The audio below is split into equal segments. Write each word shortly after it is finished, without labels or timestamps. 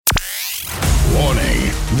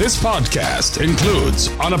This podcast includes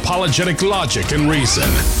unapologetic logic and reason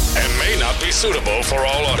and may not be suitable for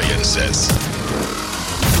all audiences.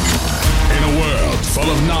 In a world full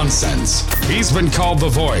of nonsense, he's been called the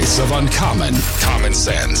voice of uncommon common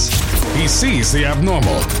sense. He sees the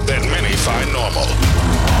abnormal that many find normal.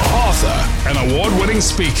 Author and award-winning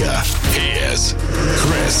speaker, he is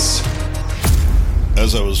Chris.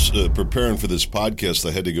 As I was preparing for this podcast,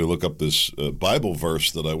 I had to go look up this Bible verse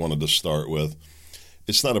that I wanted to start with.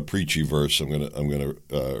 It's not a preachy verse. I'm gonna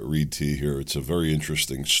read to you here. It's a very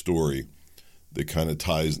interesting story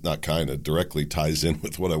that directly ties in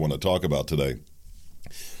with what I want to talk about today.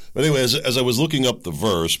 But anyway, as I was looking up the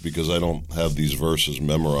verse, because I don't have these verses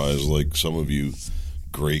memorized like some of you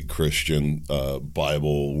great Christian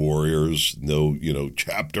Bible warriors know,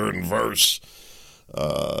 chapter and verse.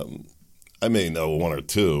 I may know one or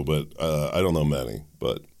two, but I don't know many.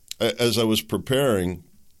 But as I was preparing,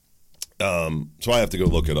 so I have to go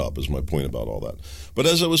look it up is my point about all that. But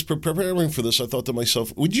as I was preparing for this, I thought to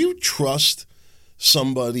myself, would you trust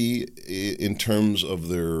somebody in terms of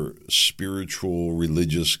their spiritual,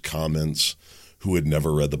 religious comments who had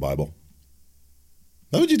never read the Bible?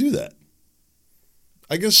 How would you do that?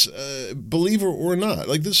 I guess, believer or not.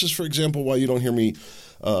 Like this is, for example, why you don't hear me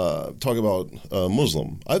talk about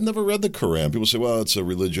Muslim. I've never read the Quran. People say, well, it's a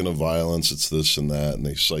religion of violence, it's this and that, and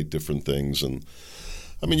they cite different things. And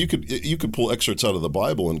I mean, you could pull excerpts out of the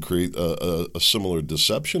Bible and create a similar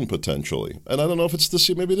deception potentially. And I don't know if it's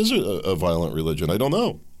this. Maybe it is a violent religion. I don't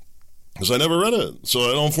know because I never read it,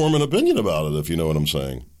 so I don't form an opinion about it. If you know what I'm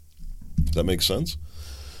saying, that makes sense.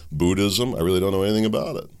 Buddhism, I really don't know anything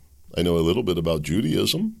about it. I know a little bit about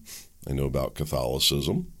Judaism. I know about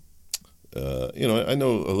Catholicism. I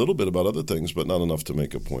know a little bit about other things, but not enough to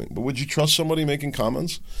make a point. But would you trust somebody making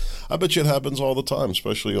comments? I bet you it happens all the time,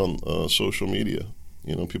 especially on social media.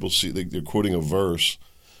 People see they're quoting a verse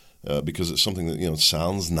because it's something that,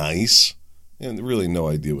 sounds nice and really no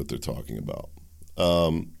idea what they're talking about.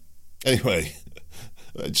 Anyway,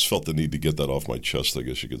 I just felt the need to get that off my chest, I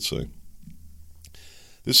guess you could say.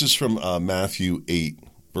 This is from Matthew 8,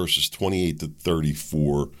 verses 28 to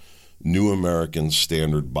 34, New American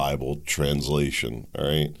Standard Bible translation, all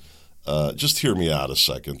right? Just hear me out a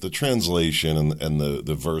second. The translation and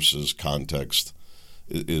the verses context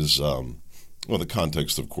is... Well, the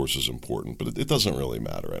context, of course, is important, but it doesn't really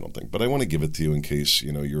matter, I don't think. But I want to give it to you in case,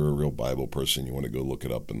 you're a real Bible person. You want to go look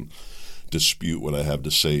it up and dispute what I have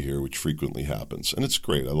to say here, which frequently happens. And it's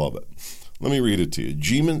great. I love it. Let me read it to you.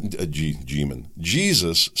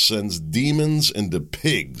 Jesus sends demons into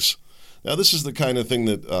pigs. Now, this is the kind of thing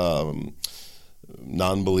that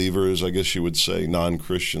non-believers, I guess you would say,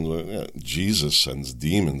 non-Christians, Jesus sends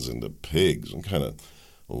demons into pigs. What kind of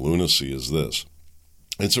lunacy is this?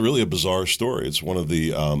 It's really a bizarre story. It's one of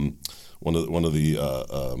the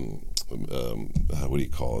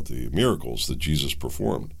the miracles that Jesus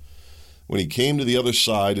performed. When he came to the other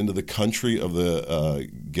side into the country of the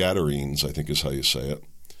Gadarenes, I think is how you say it,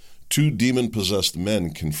 2 demon-possessed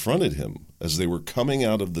men confronted him as they were coming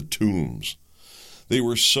out of the tombs. They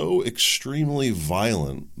were so extremely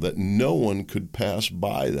violent that no one could pass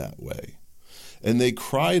by that way. And they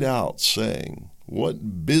cried out, saying,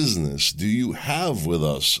 "What business do you have with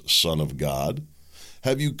us, Son of God?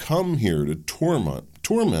 Have you come here to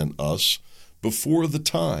torment us before the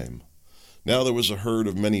time?" Now there was a herd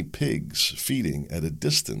of many pigs feeding at a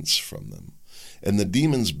distance from them. And the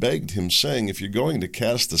demons begged him, saying, "If you're going to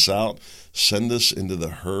cast us out, send us into the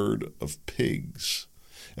herd of pigs."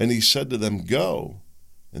 And he said to them, "Go."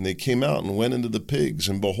 And they came out and went into the pigs,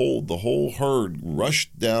 and behold, the whole herd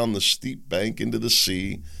rushed down the steep bank into the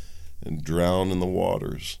sea and drowned in the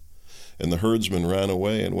waters. And the herdsmen ran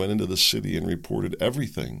away and went into the city and reported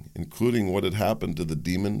everything, including what had happened to the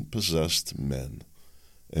demon-possessed men.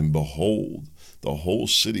 And behold, the whole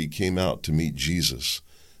city came out to meet Jesus.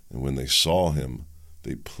 And when they saw him,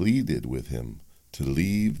 they pleaded with him to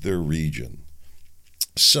leave their region.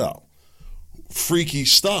 So, freaky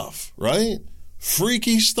stuff, right?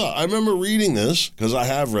 Freaky stuff. I remember reading this, because I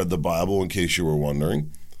have read the Bible, in case you were wondering.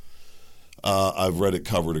 I've read it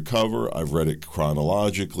cover to cover. I've read it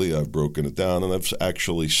chronologically. I've broken it down, and I've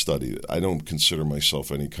actually studied it. I don't consider myself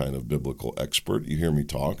any kind of biblical expert. You hear me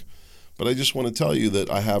talk. But I just want to tell you that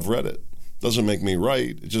I have read it. Doesn't make me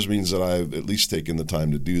right. It just means that I've at least taken the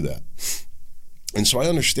time to do that. And so I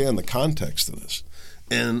understand the context of this.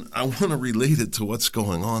 And I want to relate it to what's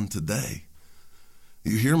going on today.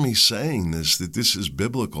 You hear me saying this, that this is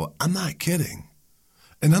biblical. I'm not kidding.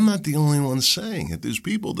 And I'm not the only one saying it. There's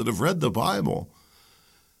people that have read the Bible,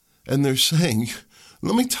 and they're saying,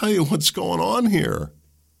 let me tell you what's going on here.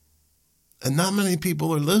 And not many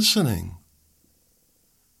people are listening.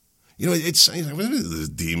 It's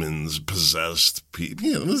the demons possessed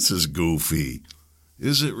people. This is goofy.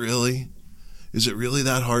 Is it really? Is it really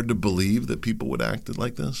that hard to believe that people would act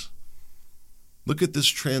like this? Look at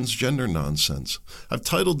this transgender nonsense. I've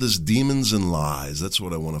titled this Demons and Lies. That's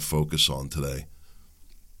what I want to focus on today.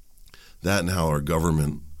 That and how our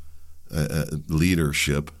government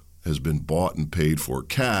leadership has been bought and paid for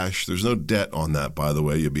cash. There's no debt on that, by the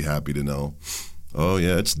way. You'll be happy to know. Oh,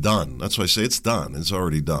 yeah, it's done. That's why I say it's done. It's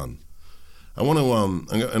already done. I want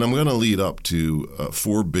to, and I'm going to lead up to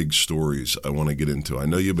 4 big stories I want to get into. I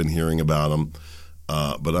know you've been hearing about them,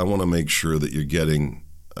 but I want to make sure that you're getting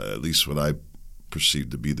at least what I perceive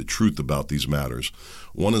to be the truth about these matters.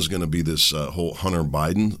 One is going to be this whole Hunter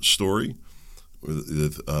Biden story,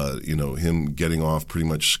 with him getting off pretty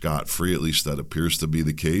much scot-free. At least that appears to be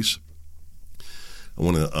the case. I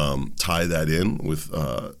want to tie that in with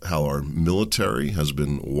how our military has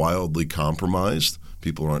been wildly compromised.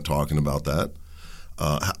 People aren't talking about that.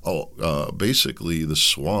 Basically, the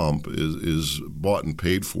swamp is bought and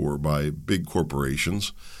paid for by big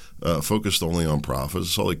corporations, focused only on profits.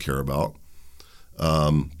 That's all they care about.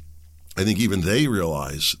 I think even they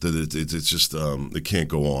realize that it's just it can't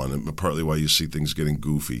go on, and partly why you see things getting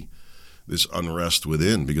goofy. This unrest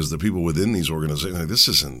within, because the people within these organizations, like, this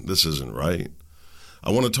isn't right. I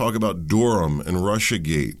want to talk about Durham and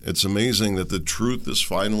Russiagate. It's amazing that the truth is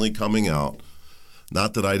finally coming out.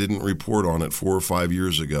 Not that I didn't report on it 4 or 5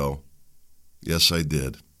 years ago. Yes, I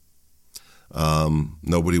did.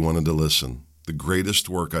 Nobody wanted to listen. The greatest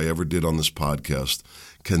work I ever did on this podcast,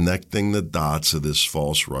 connecting the dots of this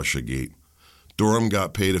false Russiagate. Durham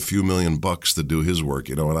got paid a few $1,000,000 to do his work.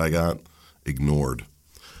 You know what I got? Ignored.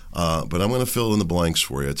 But I'm going to fill in the blanks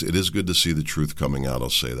for you. It is good to see the truth coming out, I'll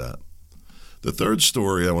say that. The third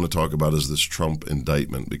story I want to talk about is this Trump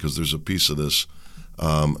indictment, because there's a piece of this.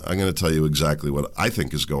 I'm going to tell you exactly what I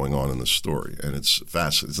think is going on in this story, and it's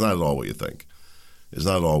fascinating. It's not at all what you think. It's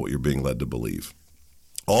not at all what you're being led to believe.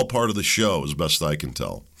 All part of the show, as best I can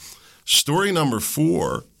tell. Story number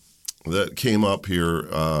 4 that came up here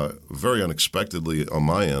very unexpectedly on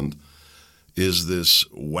my end is this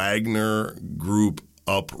Wagner Group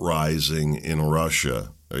uprising in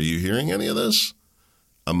Russia. Are you hearing any of this?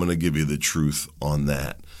 I'm going to give you the truth on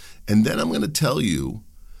that. And then I'm going to tell you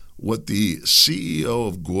what the CEO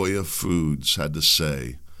of Goya Foods had to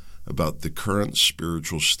say about the current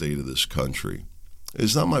spiritual state of this country.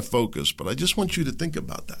 It's not my focus, but I just want you to think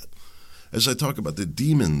about that. As I talk about the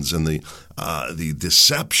demons and the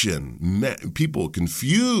deception, people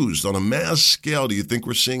confused on a mass scale. Do you think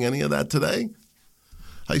we're seeing any of that today?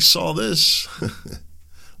 I saw this.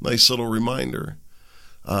 Nice little reminder.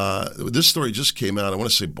 This story just came out, I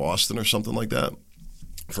want to say Boston or something like that.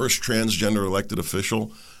 First transgender elected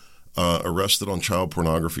official arrested on child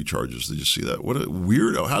pornography charges. Did you see that? What a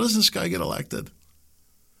weirdo. How does this guy get elected?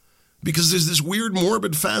 Because there's this weird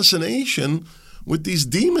morbid fascination with these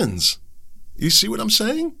demons. You see what I'm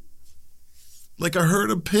saying? Like a herd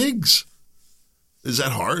of pigs. Is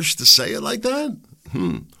that harsh to say it like that?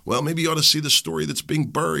 Well, maybe you ought to see the story that's being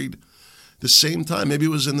buried. The same time, maybe it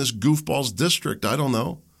was in this goofball's district. I don't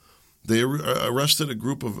know. They arrested a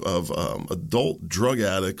group of adult drug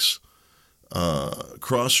addicts,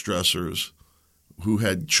 cross-dressers, who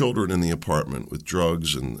had children in the apartment with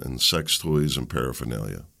drugs and sex toys and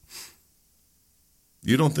paraphernalia.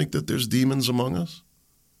 You don't think that there's demons among us?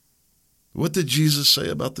 What did Jesus say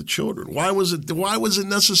about the children? Why was it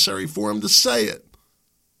necessary for him to say it?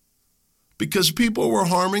 Because people were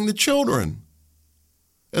harming the children.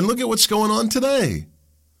 And look at what's going on today.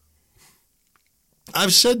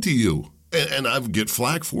 I've said to you, and I get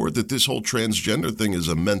flack for it, that this whole transgender thing is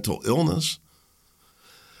a mental illness.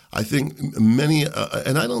 I think many,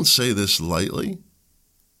 and I don't say this lightly,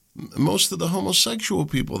 most of the homosexual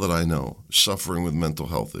people that I know suffering with mental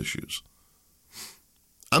health issues.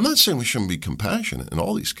 I'm not saying we shouldn't be compassionate in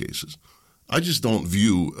all these cases. I just don't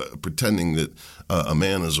view pretending that a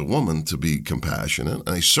man is a woman to be compassionate. And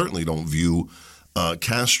I certainly don't view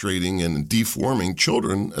castrating and deforming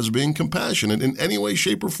children as being compassionate in any way,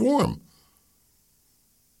 shape, or form.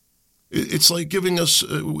 It's like giving a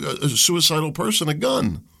suicidal person a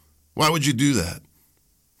gun. Why would you do that?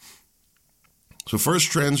 So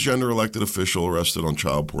first transgender elected official arrested on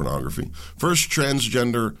child pornography. First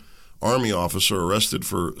transgender Army officer arrested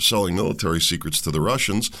for selling military secrets to the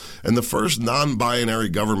Russians. And the first non-binary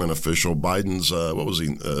government official, Biden's,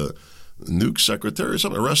 nuke secretary or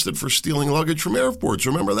something, arrested for stealing luggage from airports.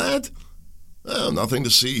 Remember that? Nothing to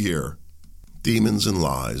see here. Demons and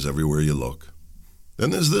lies everywhere you look. Then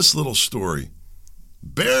there's this little story.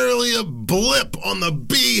 Barely a blip on the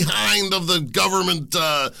behind of the government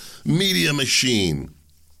media machine.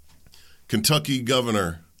 Kentucky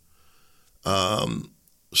governor,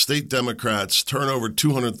 state Democrats turn over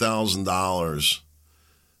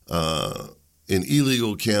 $200,000 in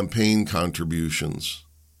illegal campaign contributions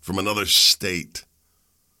from another state.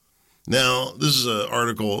 Now, this is an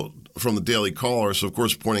article from the Daily Caller, so of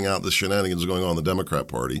course pointing out the shenanigans going on in the Democrat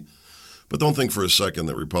Party. But don't think for a second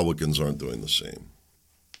that Republicans aren't doing the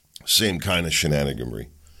same kind of shenaniganry.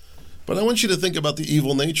 But I want you to think about the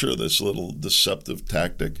evil nature of this little deceptive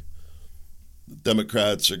tactic. The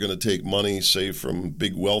Democrats are going to take money, say, from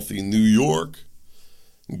big wealthy New York,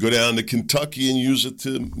 and go down to Kentucky and use it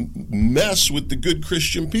to mess with the good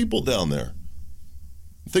Christian people down there.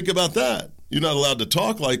 Think about that. You're not allowed to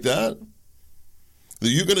talk like that.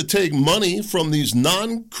 You're going to take money from these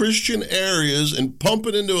non-Christian areas and pump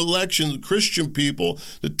it into elections of Christian people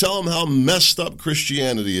to tell them how messed up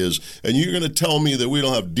Christianity is. And you're going to tell me that we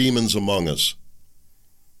don't have demons among us.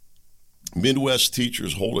 Midwest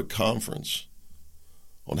teachers hold a conference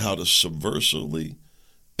on how to subversively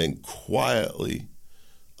and quietly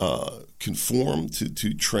conform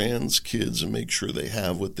to trans kids and make sure they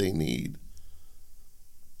have what they need.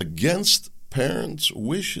 Against parents'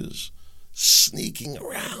 wishes, sneaking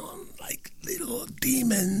around like little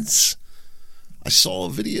demons. I saw a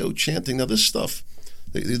video chanting. Now this stuff,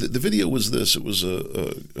 the video was this. It was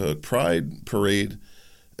a pride parade,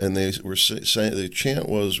 and they were saying, the chant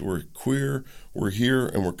was, "We're queer, we're here,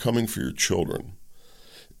 and we're coming for your children."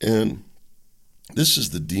 And this is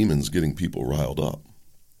the demons getting people riled up.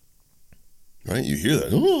 Right? You hear that,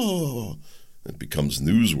 oh, it becomes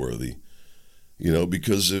newsworthy.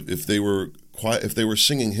 Because if they were quiet, if they were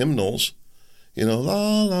singing hymnals, la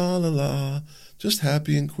la la la, just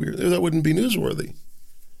happy and queer, that wouldn't be newsworthy.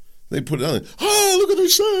 They put it on. Oh, look what they're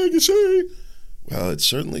saying! You see? Well, it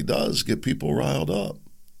certainly does get people riled up.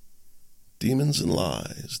 Demons and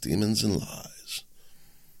lies, demons and lies.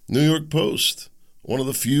 New York Post, one of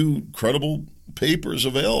the few credible papers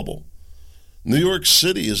available. New York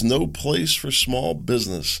City is no place for small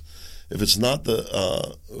business if it's not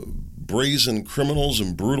the brazen criminals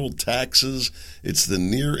and brutal taxes. It's the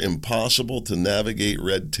near impossible to navigate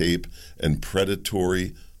red tape and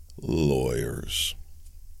predatory lawyers.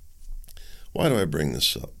 Why do I bring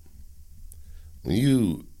this up? When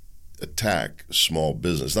you attack small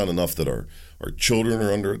business, it's not enough that our children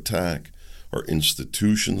are under attack, our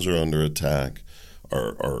institutions are under attack,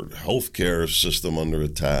 our healthcare system under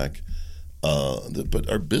attack, but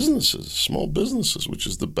our businesses, small businesses, which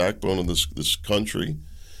is the backbone of this country.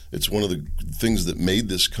 It's one of the things that made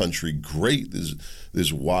this country great,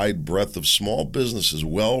 this wide breadth of small businesses,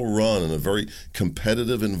 well run in a very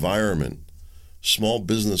competitive environment. Small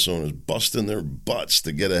business owners busting their butts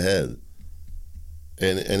to get ahead.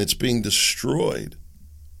 And it's being destroyed.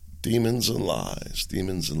 Demons and lies,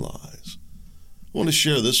 demons and lies. I want to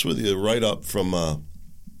share this with you, right up from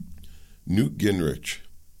Newt Gingrich.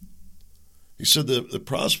 He said the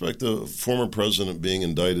prospect of former president being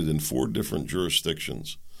indicted in 4 different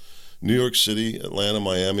jurisdictions, New York City, Atlanta,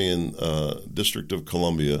 Miami, and District of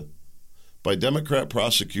Columbia, by Democrat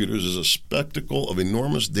prosecutors is a spectacle of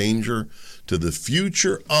enormous danger to the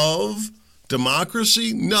future of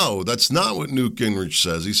democracy? No, that's not what Newt Gingrich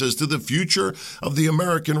says. He says to the future of the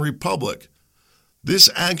American Republic.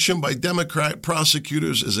 This action by Democrat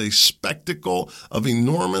prosecutors is a spectacle of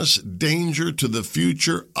enormous danger to the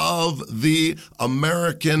future of the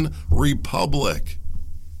American Republic.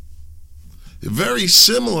 Very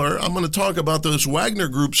similar, I'm going to talk about this Wagner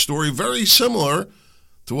Group story, very similar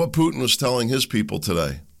to what Putin was telling his people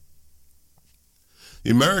today.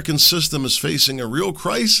 The American system is facing a real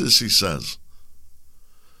crisis, he says.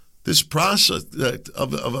 This process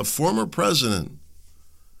of a former president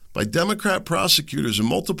by Democrat prosecutors in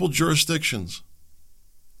multiple jurisdictions.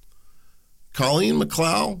 Colleen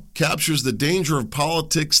McLeod captures the danger of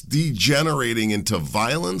politics degenerating into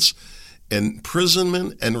violence,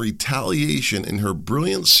 imprisonment, and retaliation in her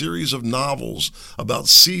brilliant series of novels about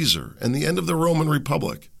Caesar and the end of the Roman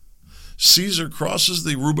Republic. Caesar crosses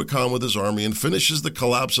the Rubicon with his army and finishes the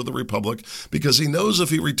collapse of the Republic because he knows if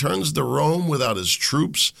he returns to Rome without his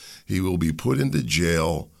troops, he will be put into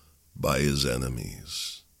jail by his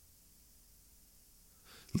enemies.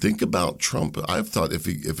 Think about Trump. I've thought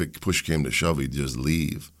if a push came to shove, he'd just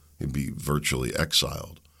leave. He'd be virtually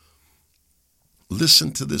exiled.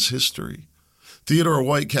 Listen to this history. Theodore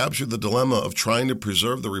White captured the dilemma of trying to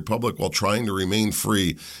preserve the Republic while trying to remain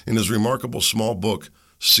free in his remarkable small book,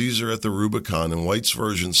 Caesar at the Rubicon. In White's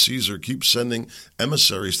version, Caesar keeps sending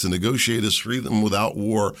emissaries to negotiate his freedom without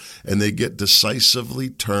war, and they get decisively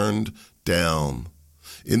turned down.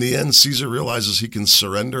 In the end, Caesar realizes he can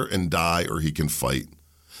surrender and die, or he can fight.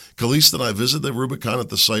 Caliste and I visited the Rubicon at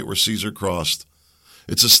the site where Caesar crossed.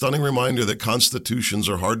 It's a stunning reminder that constitutions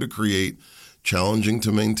are hard to create, challenging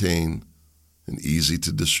to maintain, and easy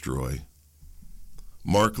to destroy.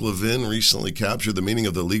 Mark Levin recently captured the meaning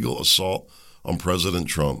of the legal assault on President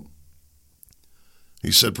Trump.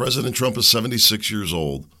 He said, President Trump is 76 years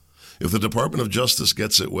old. If the Department of Justice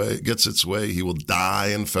gets its way, he will die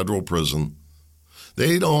in federal prison.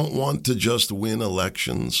 They don't want to just win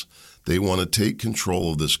elections. They want to take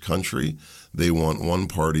control of this country. They want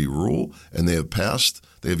one-party rule, and they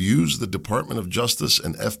have used the Department of Justice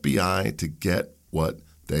and FBI to get what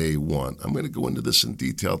they want. I'm going to go into this in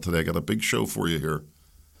detail today. I got a big show for you here.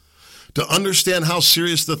 To understand how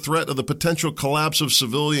serious the threat of the potential collapse of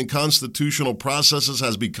civilian constitutional processes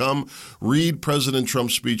has become, read President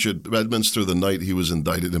Trump's speech at Bedminster the night he was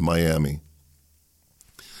indicted in Miami.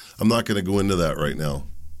 I'm not going to go into that right now.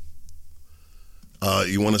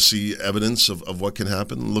 You want to see evidence of what can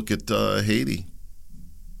happen? Look at Haiti.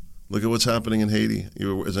 Look at what's happening in Haiti.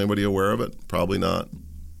 Is anybody aware of it? Probably not.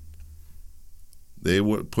 I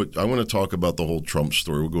want to talk about the whole Trump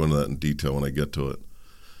story. We'll go into that in detail when I get to it.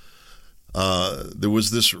 There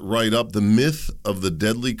was this write-up, The Myth of the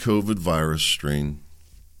Deadly COVID Virus Strain.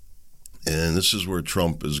 And this is where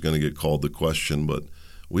Trump is going to get called to question, but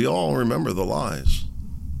we all remember the lies.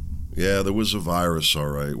 Yeah, there was a virus, all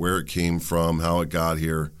right, where it came from, how it got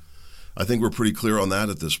here. I think we're pretty clear on that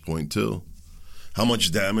at this point, too. How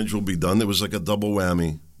much damage will be done? There was like a double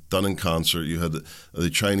whammy done in concert. You had the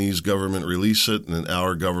Chinese government release it, and then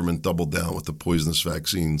our government doubled down with the poisonous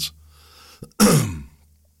vaccines.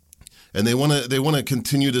 And they want to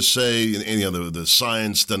continue to say, the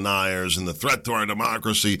science deniers and the threat to our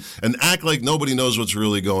democracy, and act like nobody knows what's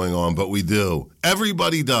really going on, but we do.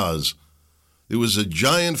 Everybody does. It was a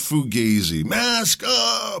giant fugazi. Mask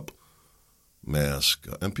up! Mask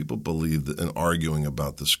up. And people believed and arguing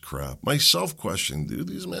about this crap. Myself questioning, do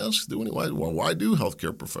these masks do any? Why do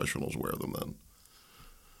healthcare professionals wear them then?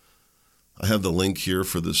 I have the link here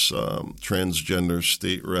for this transgender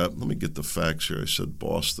state rep. Let me get the facts here. I said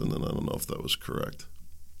Boston, and I don't know if that was correct.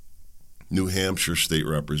 New Hampshire state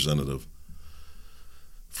representative.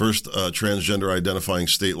 First transgender identifying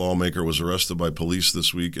state lawmaker was arrested by police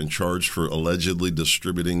this week and charged for allegedly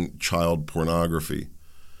distributing child pornography.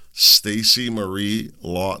 Stacey Marie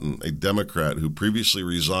Lawton, a Democrat who previously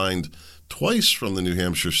resigned twice from the New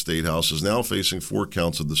Hampshire State House, is now facing 4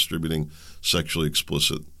 counts of distributing sexually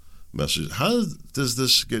explicit messages. How does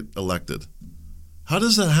this get elected? How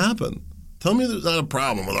does that happen? Tell me there's not a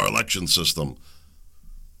problem with our election system.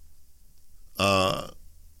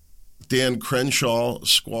 Dan Crenshaw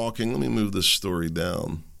squawking. Let me move this story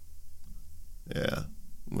down. Yeah,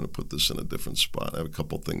 I'm going to put this in a different spot. I have a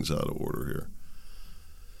couple things out of order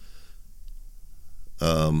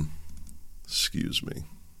here. Excuse me.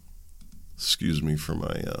 Excuse me for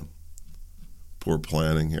my poor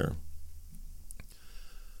planning here.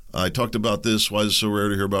 I talked about this. Why is it so rare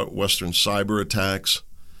to hear about Western cyber attacks?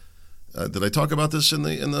 Did I talk about this in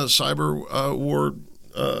the cyber war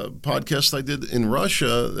podcast I did in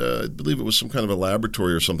Russia? I believe it was some kind of a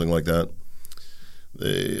laboratory or something like that.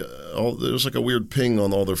 There was like a weird ping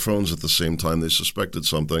on all their phones at the same time. They suspected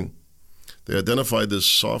something. They identified this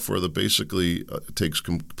software that basically takes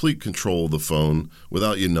complete control of the phone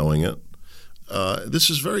without you knowing it. This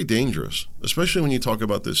is very dangerous, especially when you talk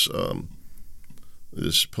about this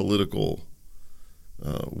this political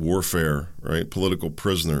warfare, right? Political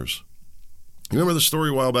prisoners. You remember the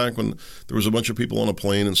story a while back when there was a bunch of people on a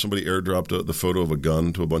plane and somebody airdropped the photo of a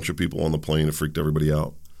gun to a bunch of people on the plane? It freaked everybody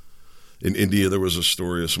out. In India, there was a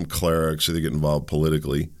story of some clerics who they get involved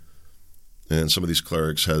politically, and some of these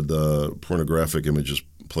clerics had pornographic images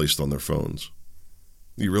placed on their phones.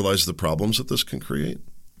 You realize the problems that this can create?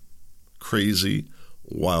 Crazy,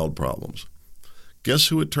 wild problems. Guess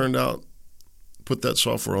who it turned out put that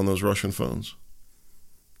software on those Russian phones?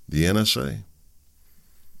 The NSA.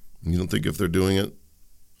 You don't think if they're doing it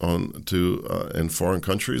in foreign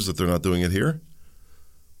countries that they're not doing it here?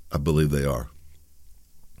 I believe they are.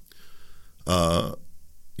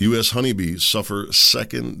 U.S. honeybees suffer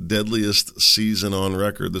second deadliest season on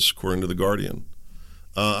record. This is according to The Guardian.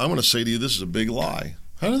 I want to say to you, this is a big lie.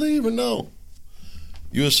 How do they even know?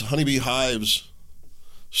 U.S. honeybee hives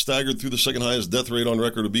staggered through the second highest death rate on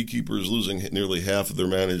record of beekeepers losing nearly half of their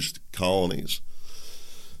managed colonies.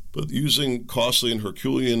 But using costly and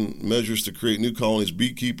Herculean measures to create new colonies,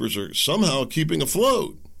 beekeepers are somehow keeping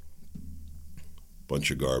afloat.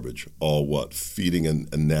 Bunch of garbage. All what? Feeding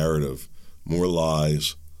a narrative. More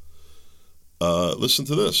lies. Listen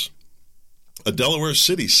to this. A Delaware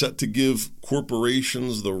city set to give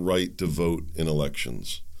corporations the right to vote in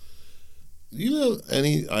elections. you have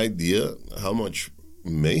any idea how much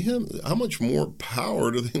mayhem, how much more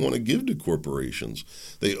power do they want to give to corporations?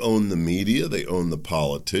 They own the media, they own the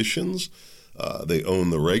politicians, they own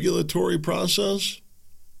the regulatory process.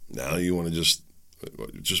 Now you want to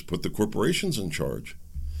just put the corporations in charge.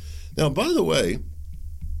 Now, by the way,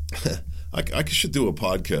 I should do a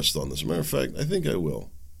podcast on this. As a matter of fact, I think I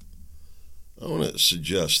will. I want to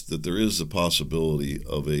suggest that there is the possibility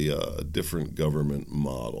of a different government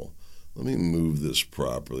model. Let me move this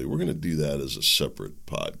properly. We're going to do that as a separate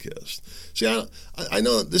podcast. See, I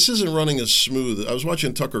know this isn't running as smooth. I was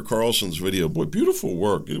watching Tucker Carlson's video. Boy, beautiful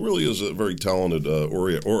work. It really is a very talented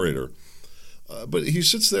orator. But he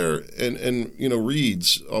sits there and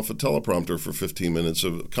reads off a teleprompter for 15 minutes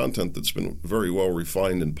of content that's been very well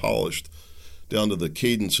refined and polished down to the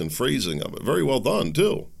cadence and phrasing of it. Very well done,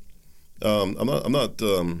 too. I'm not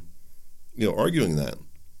arguing that.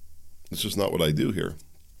 It's just not what I do here.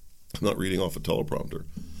 I'm not reading off a teleprompter.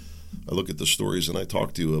 I look at the stories and I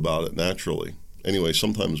talk to you about it naturally. Anyway,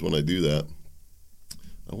 sometimes when I do that,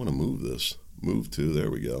 I want to move this. Move to, there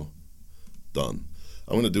we go. Done.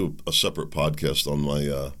 I'm going to do a separate podcast on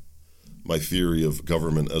my theory of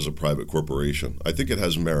government as a private corporation. I think it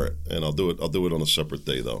has merit, and I'll do it on a separate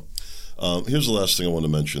day, though. Here's the last thing I want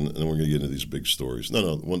to mention, and then we're going to get into these big stories.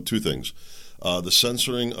 Two things. The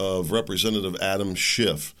censoring of Representative Adam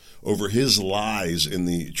Schiff over his lies in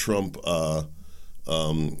the Trump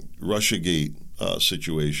Russiagate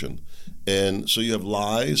situation. And so you have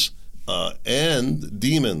lies and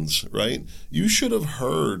demons, right? You should have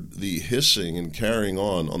heard the hissing and carrying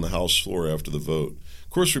on the House floor after the vote.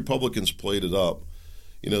 Of course, Republicans played it up.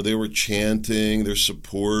 They were chanting their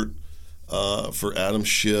support for Adam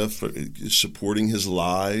Schiff, supporting his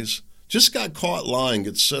lies. Just got caught lying,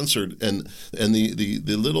 gets censored, and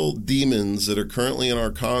the little demons that are currently in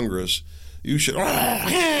our Congress, you should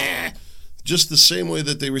just the same way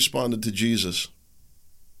that they responded to Jesus.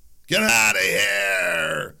 Get out of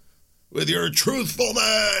here with your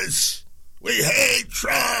truthfulness. We hate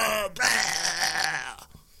Trump.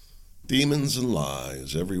 Demons and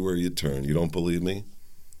lies everywhere you turn. You don't believe me?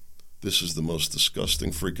 This is the most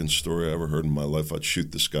disgusting freaking story I ever heard in my life. I'd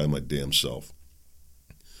shoot this guy my damn self.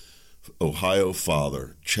 Ohio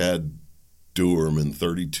father, Chad Duerman,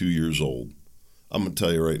 32 years old. I'm going to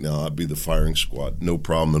tell you right now, I'd be the firing squad. No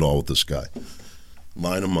problem at all with this guy.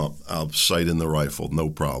 Line him up. I'll sight in the rifle. No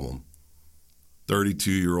problem.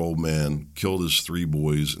 32-year-old man killed his 3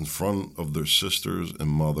 boys in front of their sisters and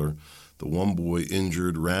mother. The one boy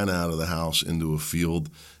injured, ran out of the house into a field,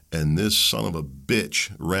 and this son of a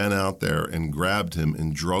bitch ran out there and grabbed him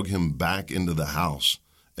and drug him back into the house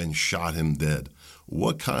and shot him dead.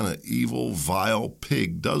 What kind of evil, vile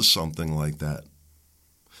pig does something like that?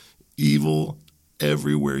 Evil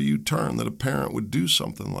everywhere you turn that a parent would do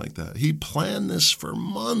something like that. He planned this for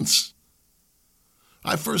months.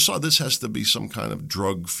 I first saw this has to be some kind of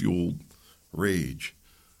drug-fueled rage.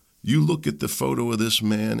 You look at the photo of this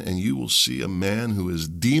man and you will see a man who is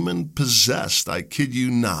demon-possessed. I kid you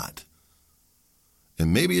not.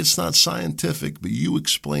 And maybe it's not scientific, but you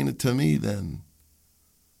explain it to me then.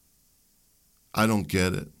 I don't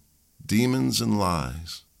get it. Demons and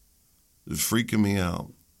lies. It's freaking me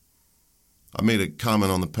out. I made a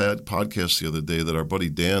comment on the podcast the other day that our buddy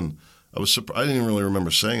Dan, I didn't even really remember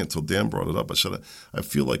saying it until Dan brought it up. I said, I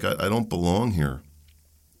feel like I don't belong here.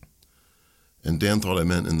 And Dan thought I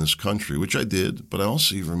meant in this country, which I did, but I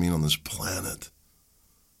also even mean on this planet.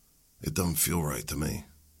 It doesn't feel right to me.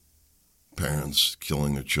 Parents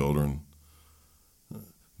killing their children,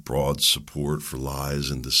 broad support for lies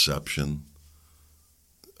and deception,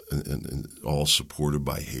 and all supported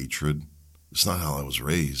by hatred. It's not how I was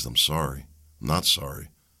raised. I'm sorry. I'm not sorry.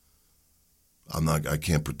 I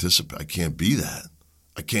can't participate. I can't be that.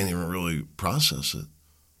 I can't even really process it.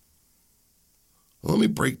 Well, let me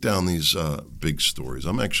break down these big stories.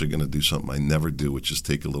 I'm actually going to do something I never do, which is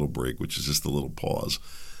take a little break, which is just a little pause.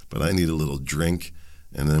 But I need a little drink,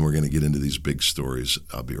 and then we're going to get into these big stories.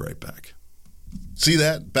 I'll be right back. See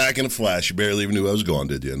that? Back in a flash. You barely even knew I was gone,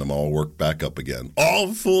 did you? And I'm all worked back up again.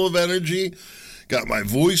 All full of energy. Got my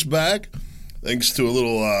voice back, thanks to a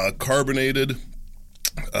little carbonated,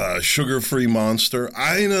 sugar-free Monster.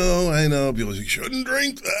 I know. People say, you shouldn't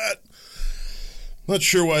drink that. Not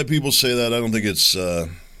sure why people say that. I don't think it's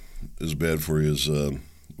as bad for you as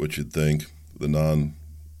what you'd think, the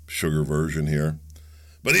non-sugar version here.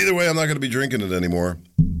 But either way, I'm not going to be drinking it anymore.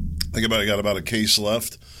 I got about a case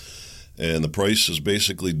left, and the price has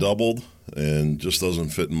basically doubled and just doesn't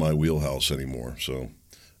fit in my wheelhouse anymore. So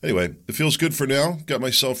anyway, it feels good for now. Got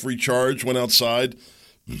myself recharged, went outside,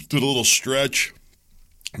 did a little stretch,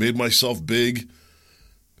 made myself big,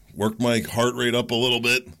 worked my heart rate up a little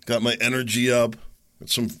bit, got my energy up, got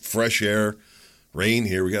some fresh air, rain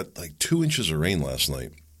here. We got like 2 inches of rain last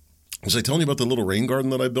night. Was I telling you about the little rain garden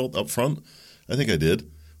that I built up front? I think I did.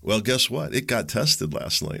 Well, guess what? It got tested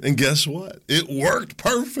last night. And guess what? It worked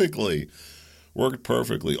perfectly. Worked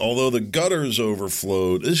perfectly. Although the gutters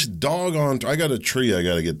overflowed, this doggone, I got a tree I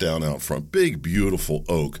got to get down out front. Big, beautiful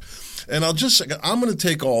oak. And I'm going to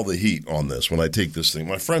take all the heat on this when I take this thing.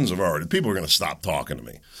 My friends have already, people are going to stop talking to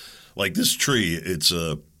me. Like this tree, it's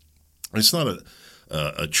not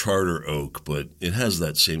a charter oak, but it has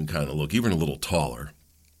that same kind of look, even a little taller.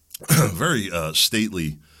 Very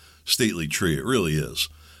stately tree. It really is.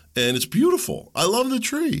 And it's beautiful. I love the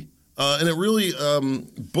tree. And it really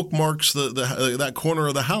bookmarks that corner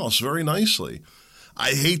of the house very nicely.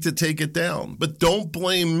 I hate to take it down, but don't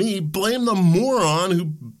blame me. Blame the moron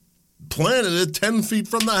who planted it 10 feet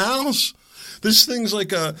from the house. This thing's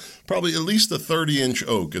like probably at least a 30-inch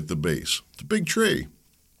oak at the base. It's a big tree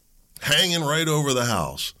hanging right over the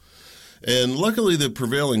house. And luckily, the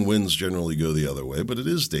prevailing winds generally go the other way, but it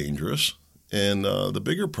is dangerous. And the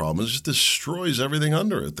bigger problem is it destroys everything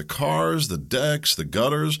under it. The cars, the decks, the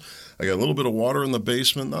gutters. I got a little bit of water in the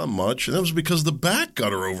basement, not much. And that was because the back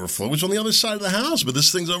gutter overflowed, which was on the other side of the house. But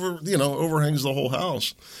this thing's overhangs the whole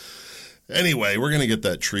house. Anyway, we're going to get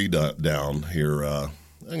that tree down here. I'm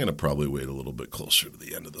going to probably wait a little bit closer to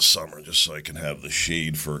the end of the summer just so I can have the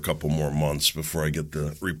shade for a couple more months before I get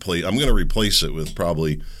the replace. I'm going to replace it with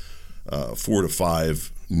probably 4 to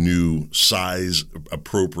 5 new size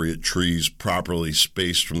appropriate trees properly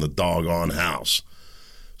spaced from the doggone house.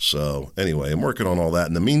 So anyway, I'm working on all that.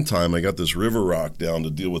 In the meantime, I got this river rock down to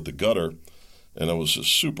deal with the gutter, and I was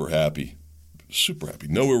just super happy.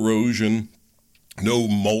 No erosion, no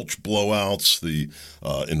mulch blowouts, the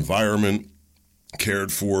environment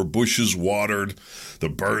cared for, bushes watered, the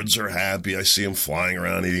birds are happy. I see them flying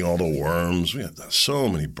around eating all the worms. We have so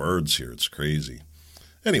many birds here. It's crazy.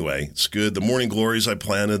 Anyway, it's good. The morning glories I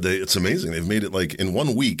planted, it's amazing. They've made it like in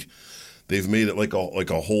 1 week. They've made it like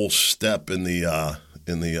a whole step in the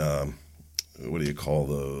what do you call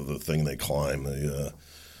the thing they climb?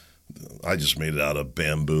 I just made it out of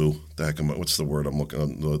bamboo. What's the word I'm looking at?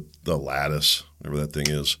 The lattice, whatever that thing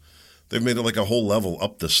is. They've made it like a whole level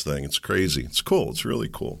up this thing. It's crazy. It's cool. It's really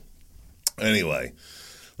cool. Anyway,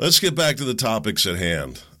 let's get back to the topics at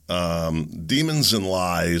hand. Demons and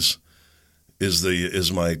lies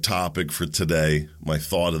is my topic for today, my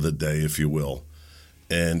thought of the day, if you will,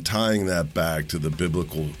 and tying that back to the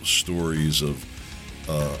biblical stories of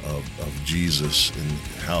Jesus and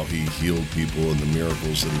how he healed people and the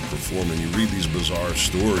miracles that he performed. And you read these bizarre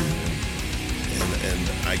stories, and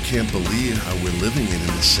I can't believe how we're living it in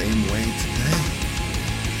the same way today.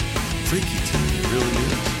 Freaky to me, it really is.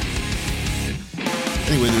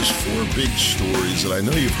 Anyway, there's 4 big stories that I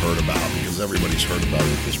know you've heard about because everybody's heard about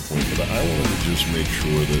it at this point, but I wanted to just make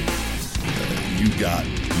sure that you got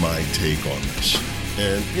my take on this.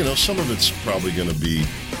 And, some of it's probably going to be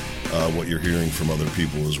what you're hearing from other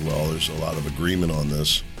people as well. There's a lot of agreement on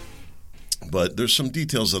this. But there's some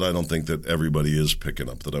details that I don't think that everybody is picking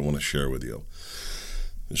up that I want to share with you.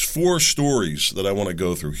 There's 4 stories that I want to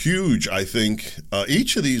go through. Huge, I think.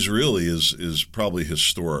 Each of these really is probably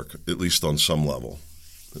historic, at least on some level.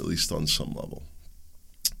 The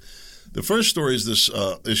first story is this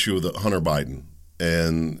issue of Hunter Biden,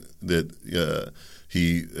 and that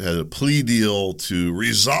he had a plea deal to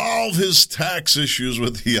resolve his tax issues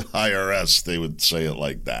with the IRS. They would say it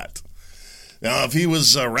like that. Now, if he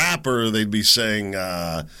was a rapper, they'd be saying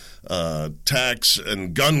tax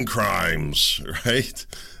and gun crimes, right,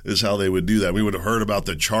 is how they would do that. We would have heard about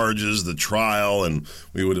the charges, the trial, and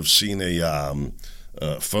we would have seen a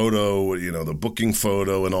photo, the booking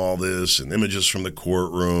photo and all this, and images from the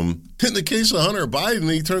courtroom. In the case of Hunter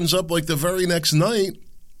Biden, he turns up like the very next night,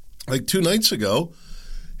 like 2 nights ago.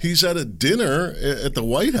 He's at a dinner at the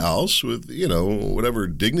White House with, whatever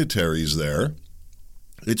dignitaries there.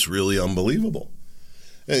 It's really unbelievable.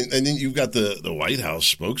 And then you've got the White House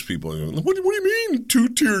spokespeople. What do you mean,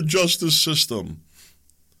 2-tier justice system?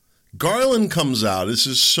 Garland comes out. This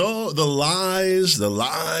is the lies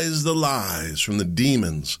from the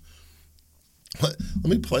demons. Let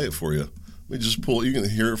me play it for you. Let me just pull. You can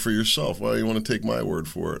hear it for yourself. Why do you want to take my word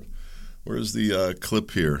for it? Where's the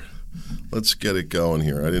clip here? Let's get it going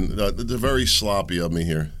here. It's very sloppy of me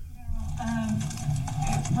here.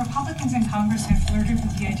 Republicans in Congress have flirted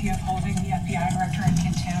with the idea of holding the FBI director in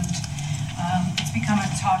contempt. It's become a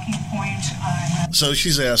talking point. So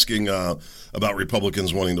she's asking about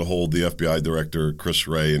Republicans wanting to hold the FBI director, Chris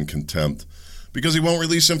Wray, in contempt because he won't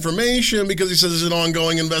release information, because he says it's an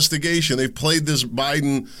ongoing investigation. They've played this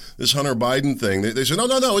Hunter Biden thing. They say, no,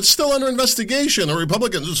 it's still under investigation. The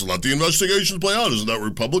Republicans, just let the investigations play out. Isn't that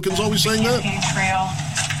Republicans always saying that? Campaign trail,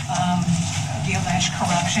 the alleged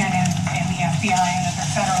corruption in the FBI and other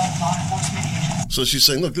federal law enforcement agencies. So she's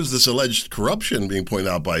saying, look, there's this alleged corruption being pointed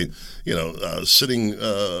out by, sitting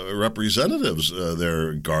representatives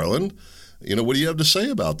there, Garland. What do you have to say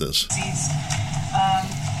about this?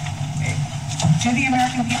 Do the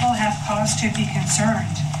American people have cause to be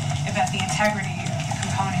concerned about the integrity of the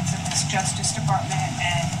components of this Justice Department,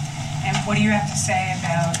 and what do you have to say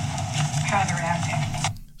about how they're acting?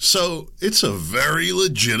 So it's a very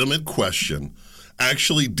legitimate question.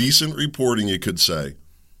 Actually, decent reporting, you could say.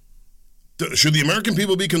 Should the American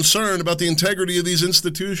people be concerned about the integrity of these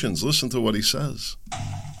institutions? Listen to what he says.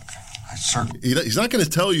 He's not going to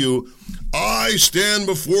tell you, I stand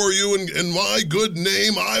before you in my good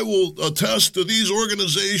name. I will attest to these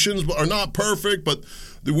organizations are not perfect, but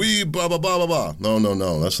we blah, blah, blah, blah, blah.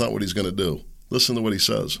 No. That's not what he's going to do. Listen to what he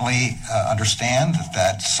says. We understand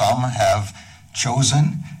that some have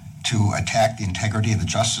chosen to attack the integrity of the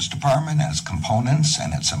Justice Department and its components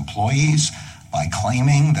and its employees by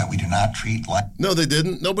claiming that we do not treat like... No, they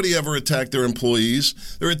didn't. Nobody ever attacked their employees.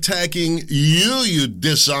 They're attacking you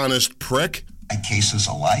dishonest prick. ...cases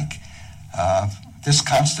alike. This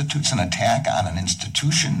constitutes an attack on an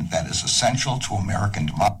institution that is essential to American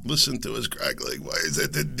democracy. Listen to his crackling voice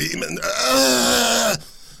at the demon.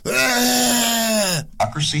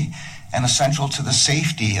 Democracy and essential to the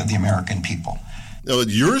safety of the American people. No,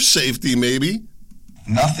 your safety, maybe.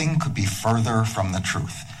 Nothing could be further from the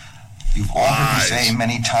truth. You've heard me say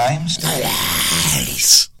many times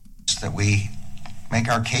that we make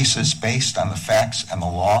our cases based on the facts and the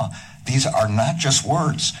law. These are not just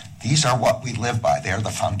words. These are what we live by. They are the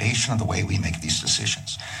foundation of the way we make these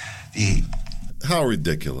decisions. How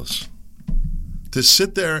ridiculous. To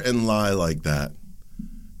sit there and lie like that.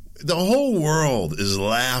 The whole world is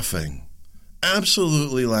laughing.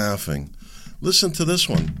 Absolutely laughing. Listen to this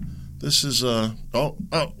one. This is, what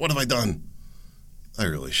have I done? I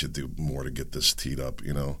really should do more to get this teed up,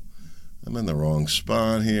 I'm in the wrong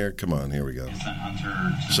spot here. Come on, here we go.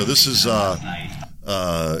 So this is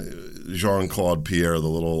Jean-Claude Pierre, the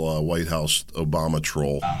little White House Obama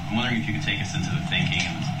troll. I'm wondering if you could take us into the thinking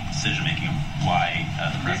and the decision-making of why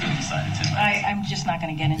the president decided to invite. I'm just not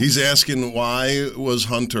going to get into. He's asking why was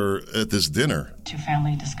Hunter at this dinner? To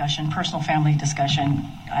family discussion, personal family discussion.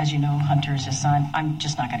 As you know, Hunter is his son. I'm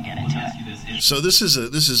just not going to get into it. So this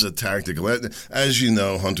is a tactical. As you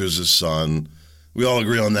know, Hunter's his son. We all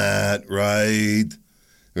agree on that, right?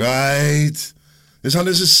 Right?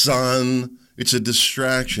 Hunter's his son. It's a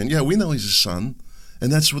distraction. Yeah, we know he's his son.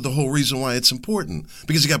 And that's the whole reason why it's important,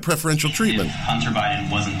 because he got preferential treatment. If Hunter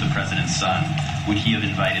Biden wasn't the president's son, would he have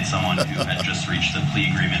invited someone who had just reached a plea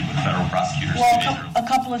agreement with federal prosecutors? Well, a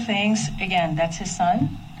couple of things. Again, that's his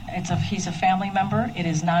son. He's a family member. It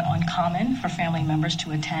is not uncommon for family members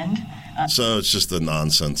to attend. So it's just a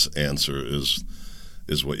nonsense answer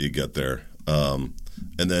is what you get there. And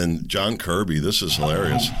then John Kirby, this is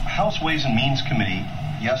hilarious. House Ways and Means Committee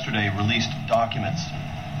yesterday released documents,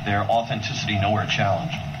 their authenticity nowhere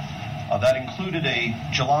challenged. That included a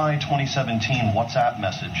July 2017 WhatsApp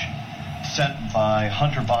message sent by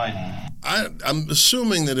Hunter Biden. I'm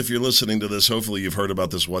assuming that if you're listening to this, hopefully you've heard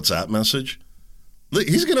about this WhatsApp message.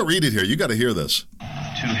 He's going to read it here. You got to hear this.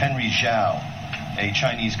 To Henry Zhao, a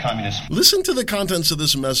Chinese communist. Listen to the contents of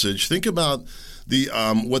this message. Think about the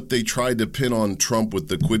what they tried to pin on Trump with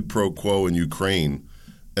the quid pro quo in Ukraine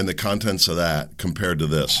and the contents of that compared to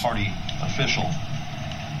this. Party official,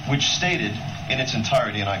 which stated in its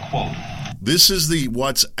entirety, and I quote, "This is the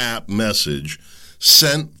WhatsApp message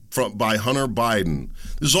sent by Hunter Biden.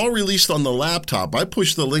 This is all released on the laptop. I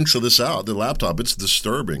pushed the links of this out, the laptop. It's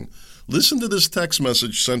disturbing. Listen to this text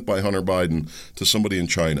message sent by Hunter Biden to somebody in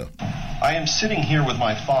China. I am sitting here with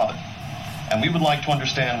my father, and we would like to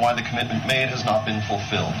understand why the commitment made has not been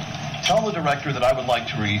fulfilled. Tell the director that I would like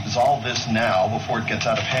to resolve this now before it gets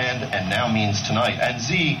out of hand, and now means tonight. And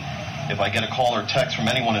Z, if I get a call or text from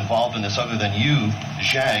anyone involved in this other than you,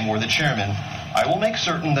 Zhang, or the chairman, I will make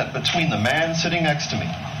certain that between the man sitting next to me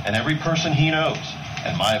and every person he knows,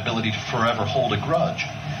 and my ability to forever hold a grudge,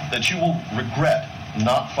 that you will regret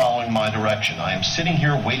not following my direction. I am sitting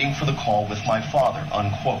here waiting for the call with my father,"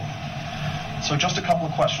 unquote. So just a couple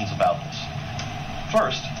of questions about this.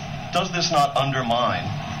 First, does this not undermine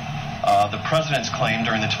the president's claim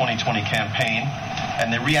during the 2020 campaign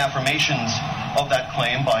and the reaffirmations of that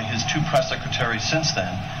claim by his two press secretaries since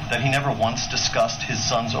then, that he never once discussed his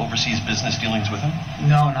son's overseas business dealings with him?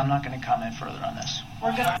 No, and I'm not going to comment further on this.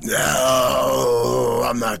 No,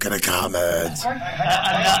 I'm not going to comment.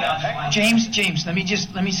 James, let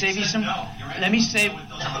me save you some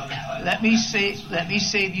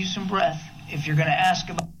breath if you're going to ask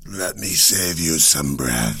about. Let me save you some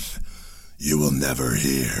breath. You will never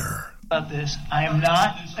hear about this. I am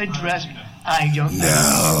not addressing. I don't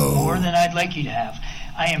know more than I'd like you to have.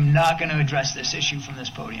 I am not going to address this issue from this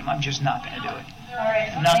podium. I'm just not going to do it. All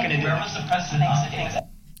right. I'm not going to do it. Where was the precedent?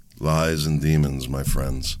 Lies and demons, my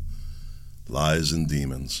friends. Lies and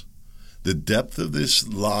demons. The depth of this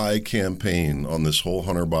lie campaign on this whole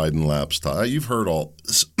Hunter Biden lapse, you've heard all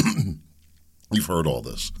this. You've heard all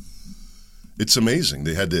this. It's amazing.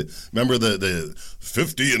 They had to, remember the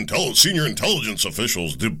 50 senior intelligence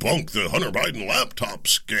officials debunk the Hunter Biden laptop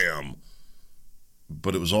scam.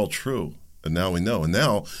 But it was all true. And now we know. And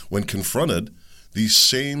now, when confronted, these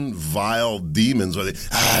same vile demons are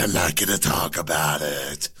I'm not going to talk about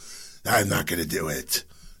it. I'm not going to do it.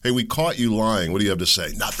 Hey, we caught you lying. What do you have to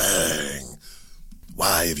say? Nothing.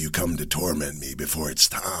 Why have you come to torment me before it's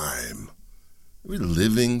time? We're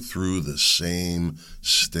living through the same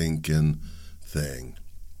stinking thing.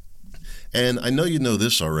 And I know you know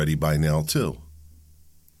this already by now, too.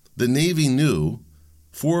 The Navy knew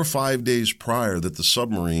 4 or 5 days prior that the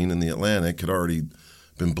submarine in the Atlantic had already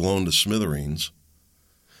been blown to smithereens.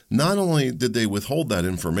 Not only did they withhold that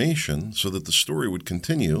information so that the story would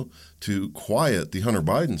continue to quiet the Hunter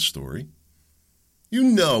Biden story, you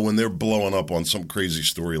know when they're blowing up on some crazy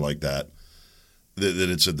story like that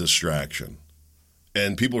it's a distraction.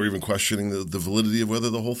 And people are even questioning the validity of whether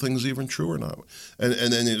the whole thing's even true or not. And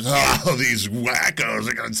then these wackos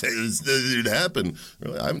are going to say this didn't happen.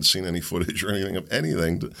 Really, I haven't seen any footage or anything of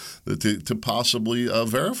anything to possibly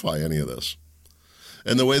verify any of this.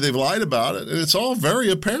 And the way they've lied about it, and it's all very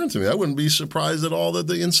apparent to me. I wouldn't be surprised at all that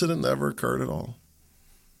the incident never occurred at all.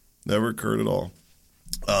 Never occurred at all.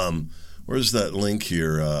 Where's that link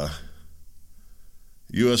here?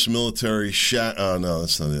 U.S. military oh, no,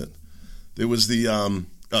 that's not it. It was the,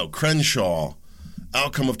 Crenshaw.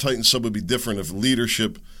 Outcome of Titan Sub would be different if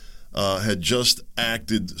leadership had just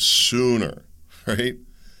acted sooner, right?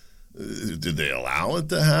 Did they allow it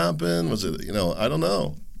to happen? Was it, I don't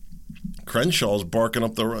know. Crenshaw's barking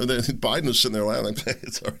up Biden was sitting there laughing.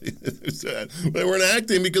 It's already, they weren't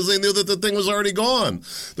acting because they knew that the thing was already gone.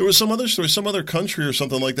 There was some other story, some other country or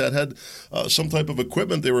something like that had some type of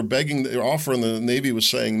equipment they were offering. The Navy was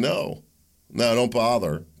saying no, don't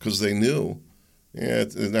bother, because they knew, they're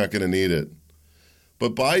not going to need it.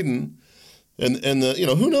 But Biden, and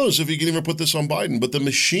who knows if you can even put this on Biden, but the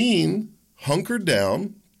machine hunkered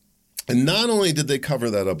down. And not only did they cover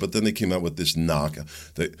that up, but then they came out with this knock.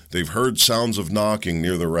 They've heard sounds of knocking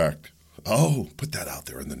near the wreck. Oh, put that out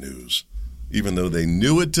there in the news, even though they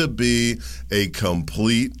knew it to be a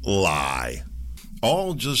complete lie.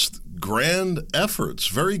 All just grand efforts,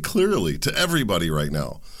 very clearly, to everybody right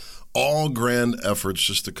now. All grand efforts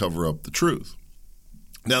just to cover up the truth.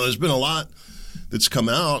 Now, there's been a lot that's come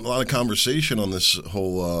out, a lot of conversation on this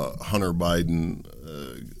whole Hunter Biden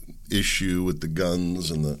issue with the guns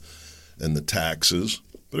and the taxes,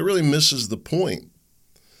 but it really misses the point.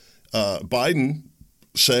 Biden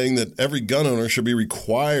saying that every gun owner should be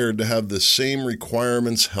required to have the same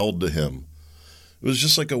requirements held to him. It was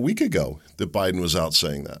just like a week ago that Biden was out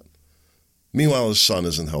saying that. Meanwhile, his son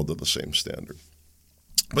isn't held to the same standard.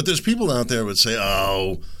 But there's people out there who would say,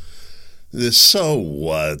 so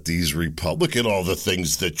what? These Republican, all the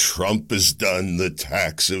things that Trump has done, the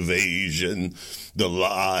tax evasion, the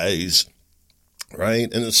lies.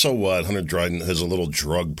 Right? And so what? Hunter Biden has a little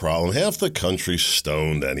drug problem. Half the country's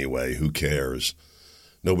stoned anyway. Who cares?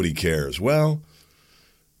 Nobody cares. Well,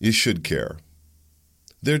 you should care.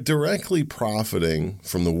 They're directly profiting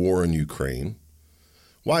from the war in Ukraine.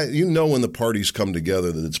 Why? When the parties come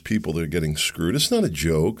together that it's people that are getting screwed. It's not a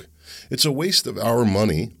joke. It's a waste of our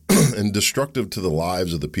money and destructive to the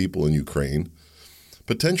lives of the people in Ukraine,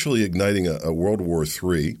 potentially igniting a World War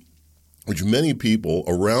III, which many people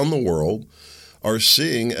around the world are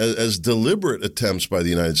seeing as deliberate attempts by the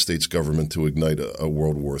United States government to ignite a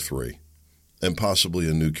World War III and possibly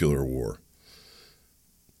a nuclear war.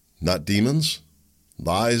 Not demons,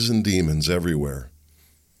 lies and demons everywhere.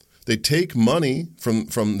 They take money from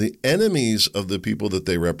the enemies of the people that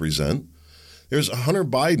they represent. There's Hunter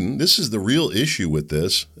Biden. This is the real issue with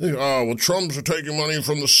this. Trump's taking money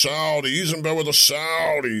from the Saudis. He's in bed with the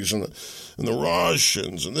Saudis and the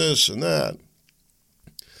Russians and this and that.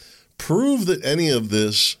 Prove that any of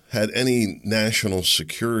this had any national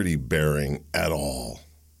security bearing at all.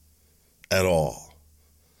 At all.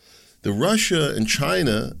 The Russia and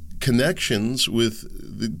China connections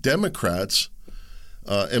with the Democrats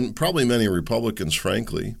and probably many Republicans,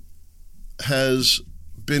 frankly, has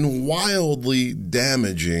been wildly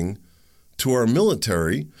damaging to our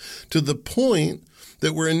military to the point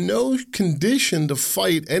that we're in no condition to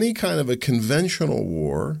fight any kind of a conventional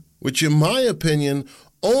war, which in my opinion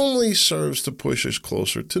only serves to push us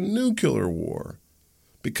closer to nuclear war.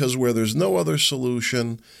 Because where there's no other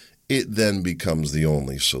solution, it then becomes the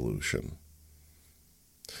only solution.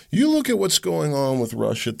 You look at what's going on with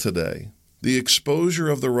Russia today, the exposure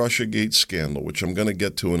of the Russiagate scandal, which I'm going to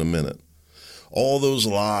get to in a minute. All those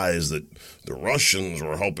lies that the Russians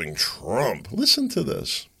were helping Trump. Listen to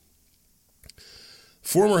this.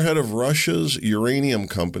 Former head of Russia's uranium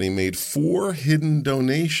company made 4 hidden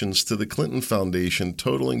donations to the Clinton Foundation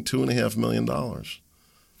totaling $2.5 million.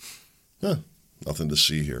 Nothing to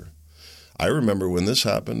see here. I remember when this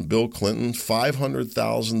happened, Bill Clinton's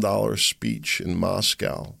 $500,000 speech in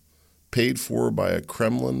Moscow, paid for by a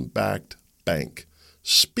Kremlin-backed bank.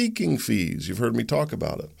 Speaking fees. You've heard me talk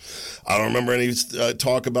about it. I don't remember any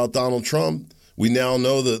talk about Donald Trump. We now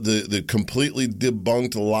know that the completely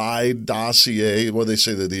debunked lie dossier, what they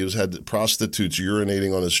say that he had prostitutes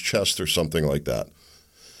urinating on his chest or something like that.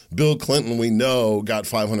 Bill Clinton, we know, got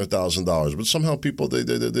 $500,000, but somehow people, they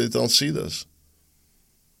don't see this.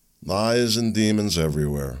 Lies and demons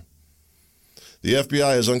everywhere. The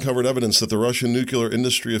FBI has uncovered evidence that the Russian nuclear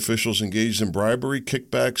industry officials engaged in bribery,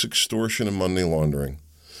 kickbacks, extortion, and money laundering.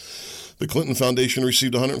 The Clinton Foundation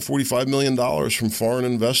received $145 million from foreign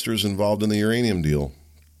investors involved in the uranium deal.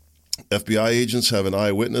 FBI agents have an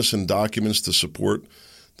eyewitness and documents to support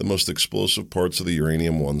the most explosive parts of the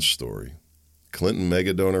Uranium One story. Clinton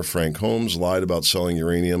megadonor Frank Holmes lied about selling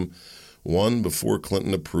Uranium One before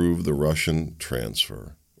Clinton approved the Russian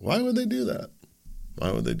transfer. Why would they do that?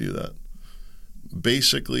 Why would they do that?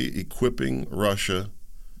 Basically equipping Russia,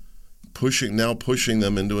 pushing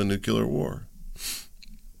them into a nuclear war.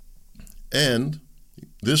 And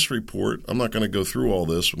this report, I'm not going to go through all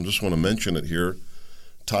this, I just want to mention it here,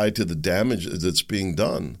 tied to the damage that's being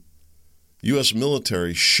done. U.S.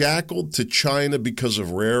 military shackled to China because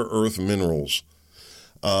of rare earth minerals.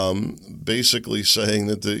 Basically saying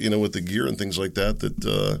that, with the gear and things like that,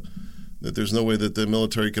 that there's no way that the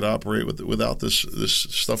military could operate without this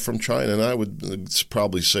stuff from China. And I would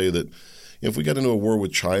probably say that if we got into a war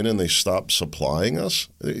with China and they stopped supplying us,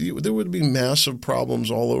 there would be massive problems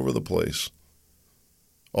all over the place.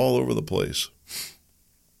 All over the place.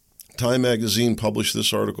 Time magazine published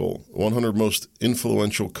this article, 100 most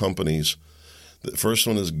influential companies. The first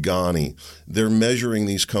one is Ghani. They're measuring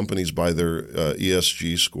these companies by their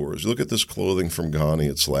ESG scores. Look at this clothing from Ghani.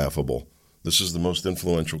 It's laughable. This is the most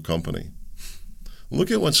influential company. Look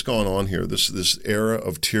at what's going on here, this era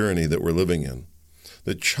of tyranny that we're living in.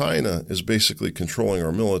 That China is basically controlling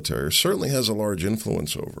our military, or certainly has a large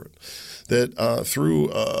influence over it. That through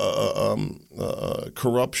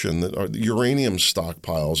corruption, that the uranium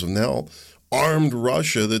stockpiles have now armed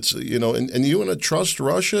Russia. That's and you want to trust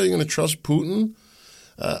Russia? You want to trust Putin?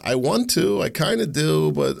 I want to. I kind of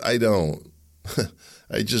do, but I don't.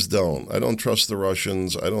 I just don't. I don't trust the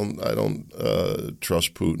Russians. I don't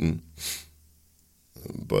trust Putin.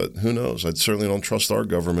 But who knows? I certainly don't trust our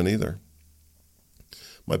government either.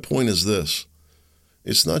 My point is this.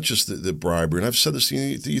 It's not just the bribery. And I've said this.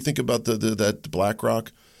 You think about that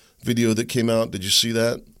BlackRock video that came out. Did you see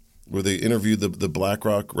that? Where they interviewed the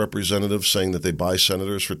BlackRock representative saying that they buy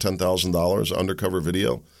senators for $10,000, undercover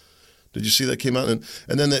video. Did you see that came out? And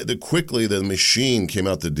then quickly the machine came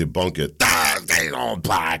out to debunk it.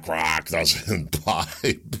 BlackRock doesn't buy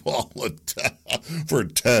bullets for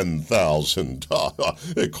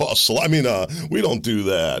 $10,000. It costs a lot. We don't do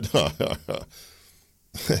that.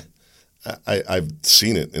 I've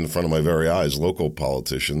seen it in front of my very eyes. Local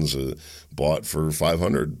politicians bought for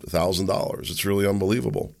 $500,000. It's really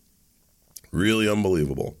unbelievable. Really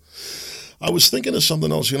unbelievable. I was thinking of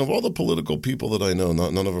something else. Of all the political people that I know,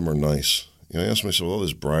 none of them are nice. I ask myself, all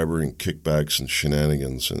this bribery and kickbacks and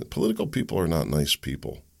shenanigans. And political people are not nice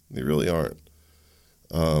people. They really aren't.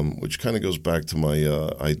 Which kind of goes back to my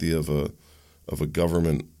idea of a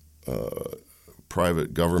government,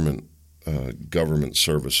 private government, government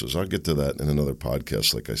services. I'll get to that in another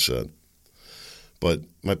podcast, like I said. But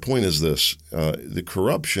my point is this. The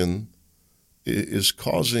corruption is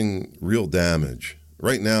causing real damage.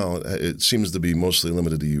 Right now, it seems to be mostly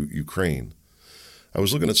limited to Ukraine. I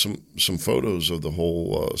was looking at some photos of the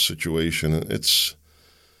whole situation. It's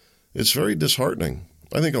very disheartening.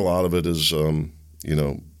 I think a lot of it is,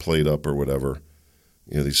 played up or whatever.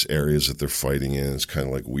 these areas that they're fighting in. It's kind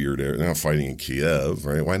of like weird area. They're not fighting in Kiev,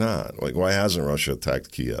 right? Why not? Like, why hasn't Russia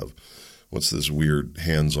attacked Kiev? What's this weird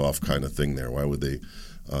hands-off kind of thing there? Why would they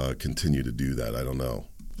continue to do that? I don't know.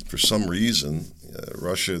 For some reason,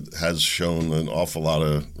 Russia has shown an awful lot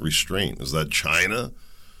of restraint. Is that China?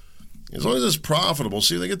 As long as it's profitable.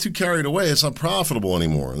 See, they get too carried away. It's not profitable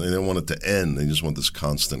anymore. They don't want it to end. They just want this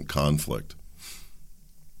constant conflict.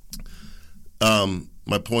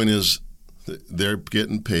 My point is, they're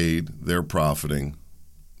getting paid, they're profiting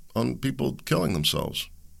on people killing themselves.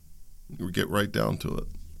 We get right down to it.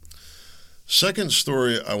 Second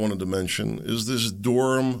story I wanted to mention is this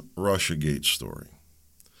Durham Russiagate story.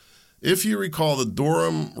 If you recall, the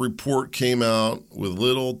Durham report came out with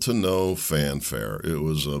little to no fanfare. It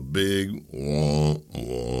was a big wah,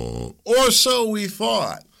 wah, or so we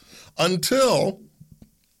thought, until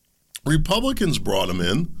Republicans brought him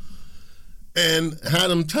in and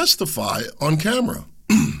had him testify on camera.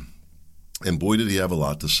 And boy, did he have a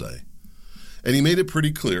lot to say. And he made it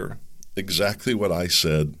pretty clear exactly what I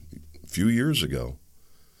said a few years ago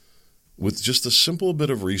with just a simple bit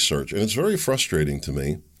of research. And it's very frustrating to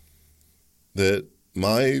me that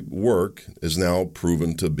my work is now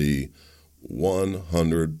proven to be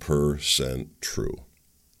 100% true.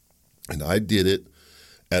 And I did it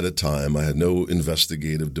at a time. I had no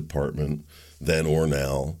investigative department then or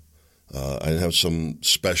now. I have some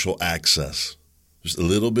special access, just a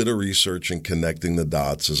little bit of research and connecting the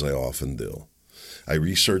dots as I often do. I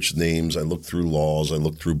researched names, I looked through laws, I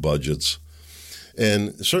looked through budgets,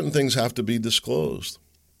 and certain things have to be disclosed.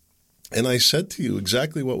 And I said to you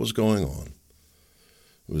exactly what was going on.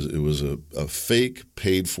 It was a fake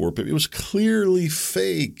paid for. It was clearly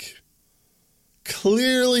fake.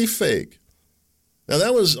 Clearly fake. Now,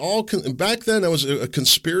 that was all, back then, that was a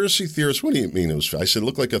conspiracy theorist. What do you mean it was fake? I said, it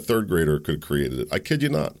looked like a third grader could have created it. I kid you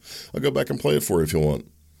not. I'll go back and play it for you if you want.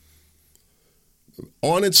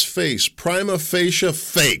 On its face, prima facie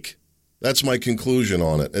fake. That's my conclusion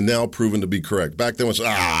on it, and now proven to be correct. Back then it was,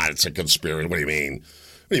 it's a conspiracy. What do you mean?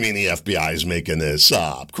 What do you mean the FBI is making this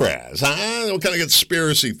up, Chris? Huh? What kind of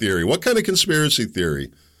conspiracy theory? What kind of conspiracy theory?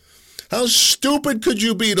 How stupid could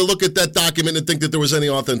you be to look at that document and think that there was any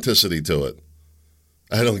authenticity to it?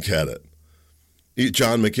 I don't get it.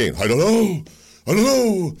 John McCain, I don't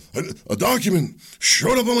know. A document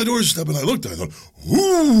showed up on my doorstep, and I looked at it. I thought,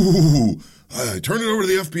 ooh. I turned it over to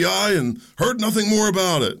the FBI and heard nothing more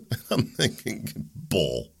about it. I'm thinking,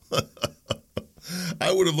 bull.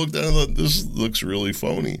 I would have looked at it and thought, this looks really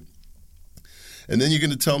phony. And then you're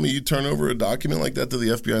going to tell me you turn over a document like that to the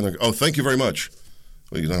FBI and they're, oh, thank you very much.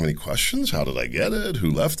 Well, you don't have any questions? How did I get it?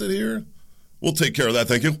 Who left it here? We'll take care of that,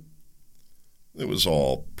 thank you. It was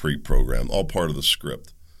all pre-programmed, all part of the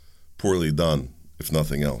script. Poorly done, if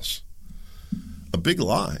nothing else. A big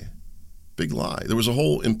lie. Big lie. There was a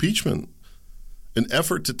whole impeachment, an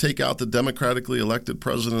effort to take out the democratically elected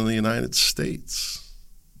president of the United States.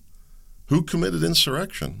 Who committed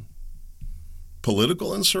insurrection?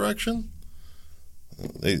 Political insurrection?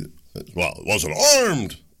 It wasn't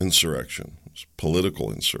armed insurrection. It was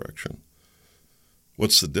political insurrection.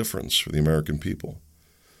 What's the difference for the American people?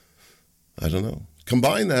 I don't know.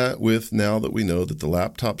 Combine that with now that we know that the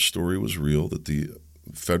laptop story was real, that the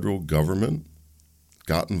federal government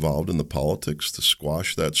got involved in the politics to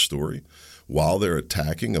squash that story while they're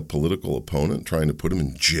attacking a political opponent, trying to put him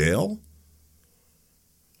in jail.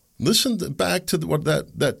 Listen back to what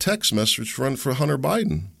that text message run for Hunter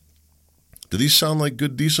Biden. Do these sound like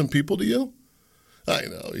good, decent people to you? I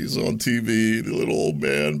know, he's on TV, the little old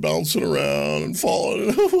man bouncing around and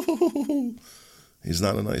falling. He's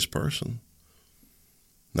not a nice person.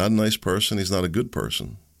 Not a nice person. He's not a good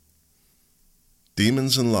person.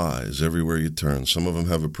 Demons and lies everywhere you turn. Some of them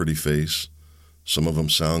have a pretty face. Some of them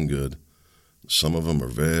sound good. Some of them are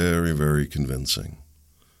very, very convincing.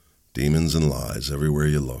 Demons and lies everywhere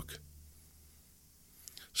you look.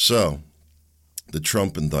 So, the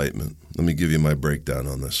Trump indictment. Let me give you my breakdown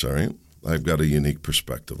on this, all right? I've got a unique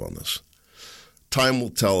perspective on this. Time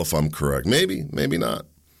will tell if I'm correct. Maybe, maybe not.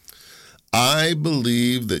 I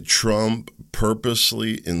believe that Trump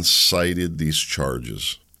purposely incited these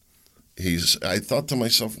charges. I thought to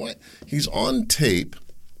myself, what? He's on tape,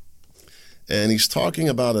 and he's talking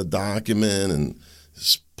about a document and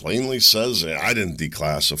plainly says, I didn't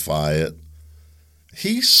declassify it.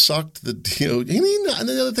 He sucked the deal. And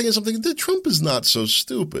the other thing is, I'm thinking, Trump is not so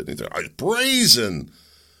stupid. He's like, brazen.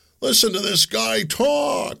 Listen to this guy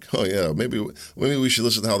talk. Oh, yeah, maybe we should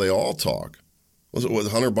listen to how they all talk. Was it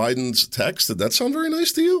with Hunter Biden's text? Did that sound very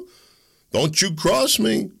nice to you? Don't you cross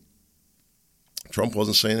me. Trump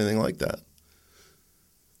wasn't saying anything like that.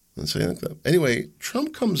 Anyway,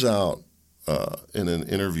 Trump comes out in an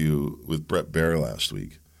interview with Brett Baer last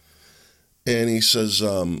week. And he says,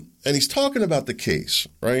 and he's talking about the case,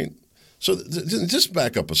 right? So just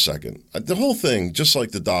back up a second. The whole thing, just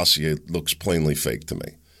like the dossier, looks plainly fake to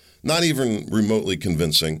me. Not even remotely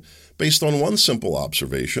convincing, based on one simple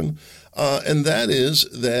observation, and that is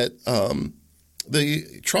that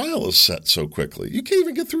the trial is set so quickly. You can't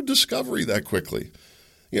even get through discovery that quickly.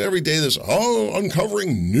 Every day there's,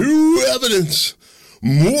 uncovering new evidence.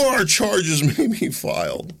 More charges may be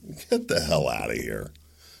filed. Get the hell out of here.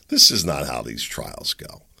 This is not how these trials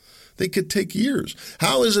go. They could take years.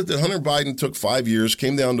 How is it that Hunter Biden took 5 years,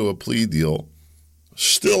 came down to a plea deal,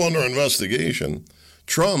 still under investigation?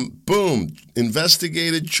 Trump, boom,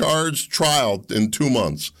 investigated, charged, trial in 2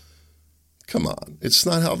 months. Come on. It's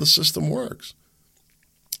not how the system works.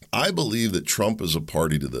 I believe that Trump is a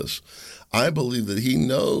party to this. I believe that he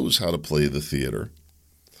knows how to play the theater,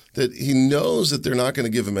 that he knows that they're not going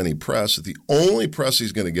to give him any press, that the only press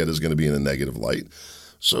he's going to get is going to be in a negative light.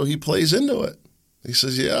 So he plays into it. He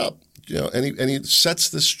says, and he sets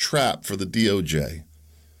this trap for the DOJ.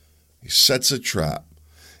 He sets a trap.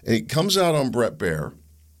 And he comes out on Brett Baer,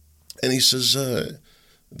 and he says,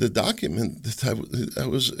 the document,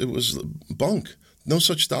 it was bunk. No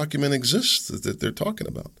such document exists that they're talking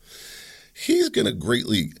about. He's going to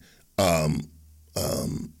greatly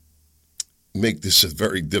make this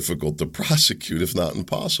very difficult to prosecute, if not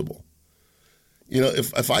impossible.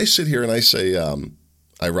 If I sit here and I say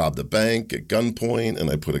I robbed a bank at gunpoint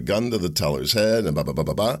and I put a gun to the teller's head and blah, blah, blah,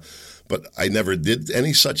 blah, blah, but I never did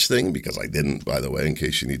any such thing because I didn't, by the way, in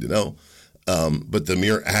case you need to know. But the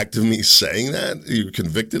mere act of me saying that, you're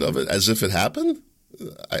convicted of it as if it happened?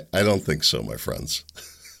 I don't think so, my friends.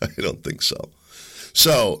 I don't think so.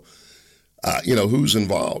 So, who's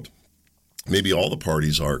involved? Maybe all the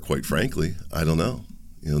parties are, quite frankly. I don't know.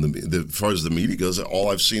 As far as the media goes, all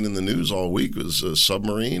I've seen in the news all week was a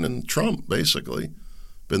submarine and Trump, basically.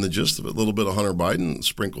 Been the gist of it. A little bit of Hunter Biden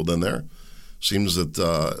sprinkled in there. Seems that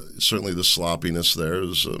certainly the sloppiness there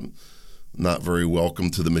is not very welcome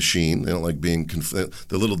to the machine. They don't like being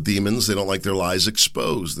the little demons. They don't like their lies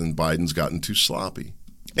exposed, and Biden's gotten too sloppy.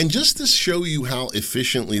 And just to show you how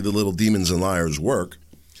efficiently the little demons and liars work,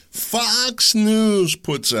 Fox News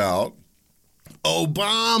puts out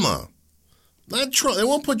Obama. Not Trump. They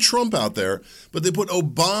won't put Trump out there, but they put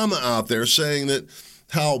Obama out there saying that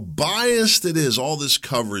how biased it is, all this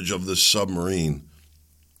coverage of this submarine,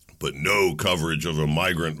 but no coverage of a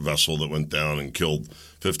migrant vessel that went down and killed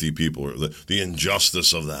 50 people, or the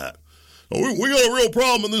injustice of that. We got a real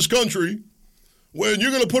problem in this country when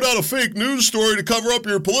you're going to put out a fake news story to cover up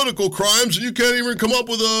your political crimes and you can't even come up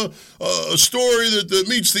with a story that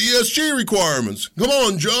meets the ESG requirements. Come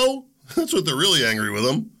on, Joe. That's what they're really angry with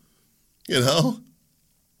him.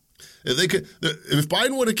 If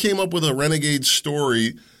Biden would have came up with a renegade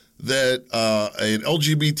story that an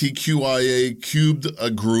LGBTQIA cubed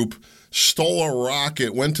a group stole a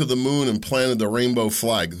rocket, went to the moon, and planted the rainbow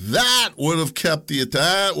flag, that would have kept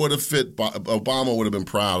that would have fit. Obama would have been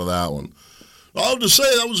proud of that one. I'll just say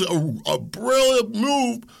that was a brilliant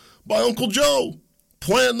move by Uncle Joe,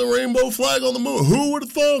 planting the rainbow flag on the moon. Who would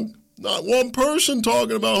have thought? Not one person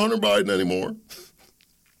talking about Hunter Biden anymore.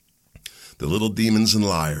 The little demons and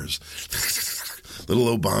liars.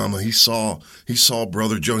 Little Obama, he saw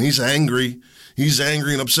Brother Joe. He's angry. He's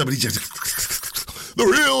angry and upset, but he's just, the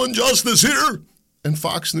real injustice here. And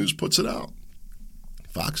Fox News puts it out.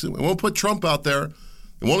 Fox News. It won't put Trump out there.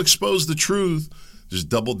 It won't expose the truth. Just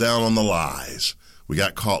double down on the lies. We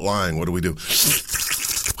got caught lying. What do we do?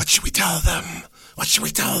 What should we tell them? What should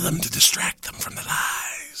we tell them to distract them from the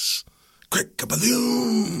lies? Quick, a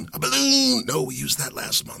balloon. A balloon. No, we used that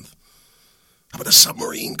last month. How about a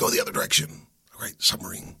submarine? Go the other direction. All right,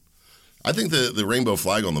 submarine. I think the rainbow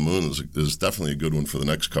flag on the moon is definitely a good one for the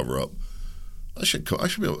next cover-up. I should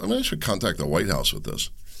contact the White House with this.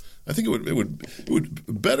 I think it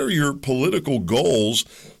would better your political goals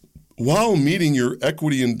while meeting your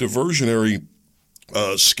equity and diversionary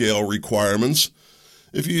scale requirements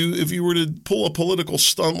if you were to pull a political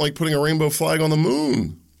stunt like putting a rainbow flag on the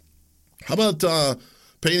moon. How about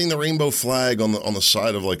painting the rainbow flag on the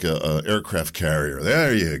side of like a aircraft carrier?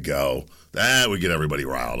 There you go. That would get everybody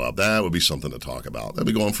riled up. That would be something to talk about. That'd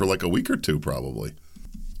be going for like a week or two probably.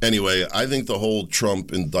 Anyway, I think the whole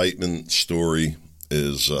Trump indictment story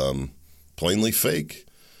is plainly fake.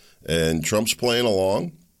 And Trump's playing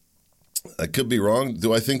along. I could be wrong.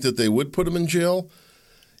 Do I think that they would put him in jail?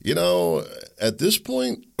 At this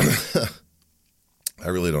point, I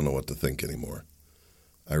really don't know what to think anymore.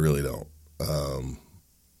 I really don't.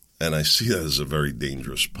 And I see that as a very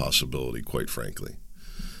dangerous possibility, quite frankly.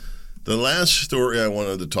 The last story I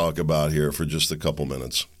wanted to talk about here for just a couple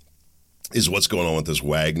minutes is what's going on with this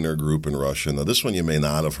Wagner group in Russia. Now, this one you may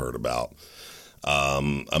not have heard about.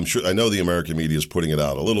 I'm sure, I know the American media is putting it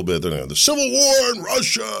out a little bit. They're the civil war in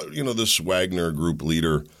Russia. You know, this Wagner group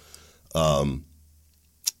leader,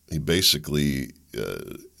 he basically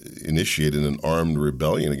initiated an armed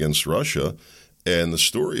rebellion against Russia. And the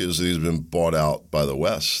story is that he's been bought out by the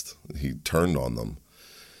West. He turned on them.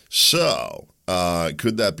 So,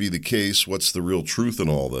 could that be the case? What's the real truth in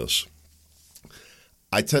all this?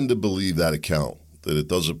 I tend to believe that account, that it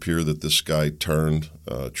does appear that this guy turned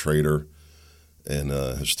traitor and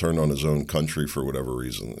has turned on his own country for whatever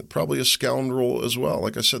reason. Probably a scoundrel as well.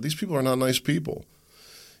 Like I said, these people are not nice people.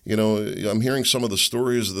 You know, I'm hearing some of the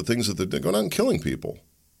stories of the things that they're going out and killing people.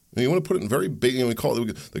 And you want to put it in very big, we call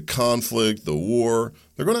it the conflict, the war.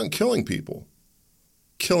 They're going out and killing people.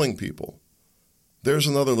 Killing people. There's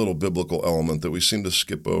another little biblical element that we seem to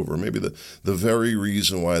skip over. Maybe the very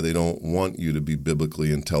reason why they don't want you to be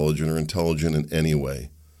biblically intelligent or intelligent in any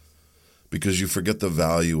way. Because you forget the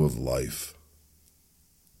value of life.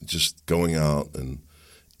 Just going out and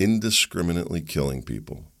indiscriminately killing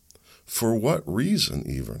people. For what reason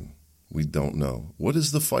even? We don't know. What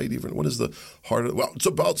is the fight even? What is the heart of it? Well, it's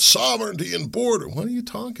about sovereignty and border. What are you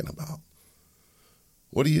talking about?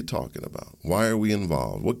 What are you talking about? Why are we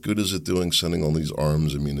involved? What good is it doing sending all these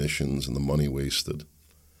arms and munitions and the money wasted?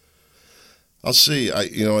 I'll see. I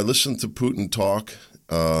listened to Putin talk,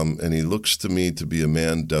 and he looks to me to be a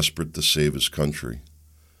man desperate to save his country.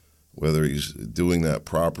 Whether he's doing that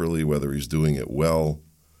properly, whether he's doing it well,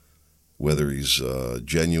 whether he's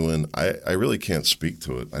genuine, I really can't speak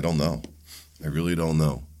to it. I don't know. I really don't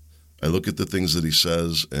know. I look at the things that he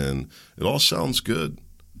says, and it all sounds good.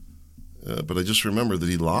 But I just remember that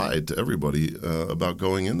he lied to everybody about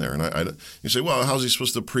going in there. And you say, well, how's he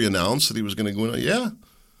supposed to pre-announce that he was going to go in? Yeah,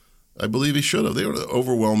 I believe he should have. They were an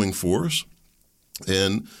overwhelming force.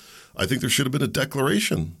 And I think there should have been a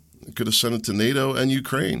declaration. It could have sent it to NATO and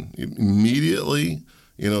Ukraine. Immediately,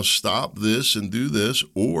 stop this and do this,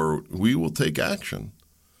 or we will take action.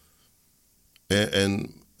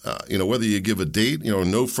 And whether you give a date,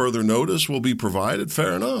 no further notice will be provided,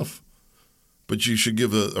 fair enough. But you should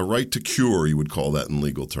give a right to cure, you would call that in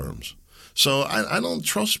legal terms. So I don't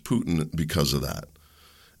trust Putin because of that.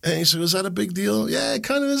 And he said, is that a big deal? Yeah, it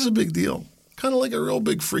kind of is a big deal. Kind of like a real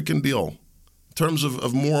big freaking deal in terms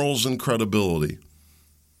of morals and credibility.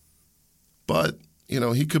 But,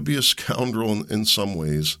 he could be a scoundrel in some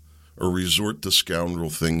ways or resort to scoundrel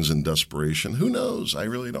things in desperation. Who knows? I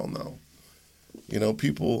really don't know.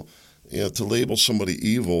 People, to label somebody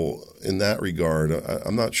evil in that regard,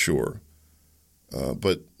 I'm not sure.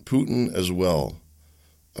 But Putin as well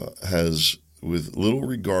has, with little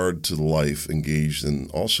regard to life, engaged in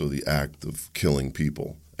also the act of killing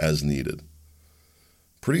people as needed.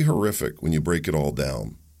 Pretty horrific when you break it all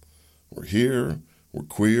down. We're here, we're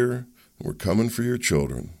queer, and we're coming for your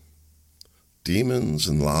children. Demons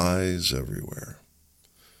and lies everywhere.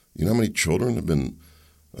 You know how many children have been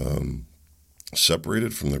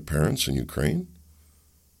separated from their parents in Ukraine?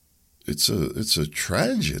 It's a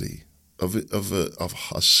tragedy. Of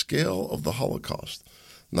a scale of the Holocaust.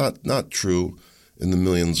 Not true in the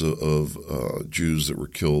millions of Jews that were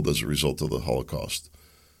killed as a result of the Holocaust,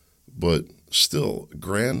 but still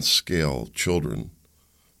grand scale children,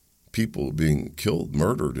 people being killed,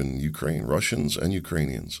 murdered in Ukraine, Russians and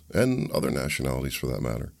Ukrainians, and other nationalities for that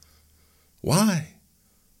matter. Why?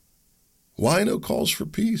 Why no calls for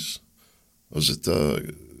peace? Was it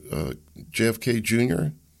JFK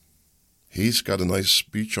Jr.? He's got a nice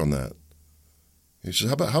speech on that. He says,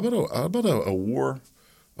 "How about a war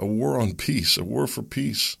on peace, a war for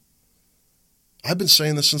peace?" I've been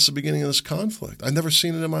saying this since the beginning of this conflict. I've never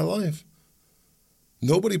seen it in my life.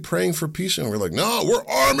 Nobody praying for peace, and we're like, "No, we're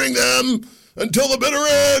arming them until the bitter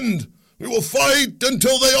end. We will fight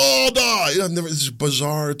until they all die." It's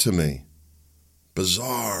bizarre to me.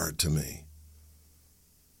 Bizarre to me.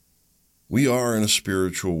 We are in a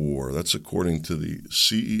spiritual war. That's according to the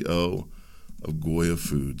CEO of Goya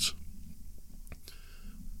Foods.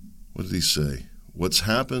 What did he say? What's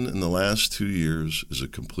happened in the last 2 years is a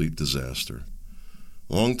complete disaster.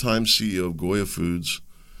 Longtime CEO of Goya Foods,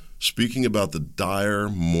 speaking about the dire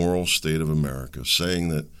moral state of America, saying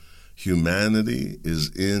that humanity is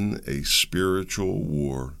in a spiritual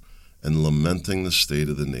war and lamenting the state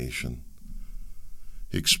of the nation.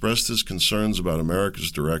 He expressed his concerns about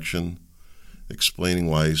America's direction, explaining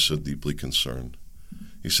why he's so deeply concerned.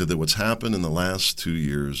 He said that what's happened in the last 2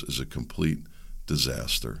 years is a complete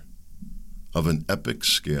disaster of an epic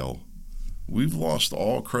scale. We've lost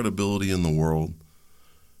all credibility in the world.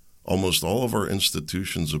 Almost all of our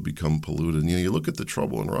institutions have become polluted. And, you look at the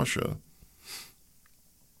trouble in Russia,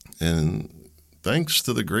 and thanks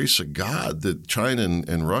to the grace of God that China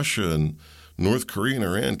and Russia and North Korea and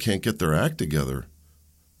Iran can't get their act together,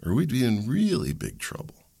 or we'd be in really big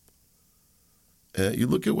trouble. You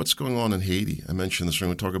look at what's going on in Haiti. I mentioned this when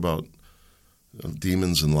we talk about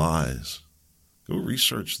demons and lies. Go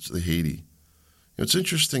research the Haiti. It's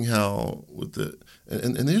interesting how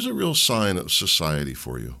and there's a real sign of society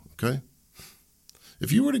for you, okay?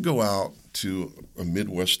 If you were to go out to a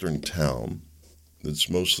Midwestern town that's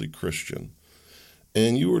mostly Christian,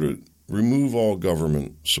 and you were to remove all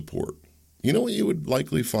government support, you know what you would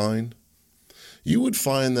likely find? You would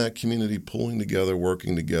find that community pulling together,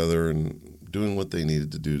 working together, and doing what they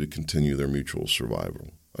needed to do to continue their mutual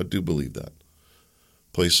survival. I do believe that.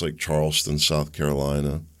 Place like Charleston, South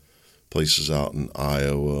Carolina, places out in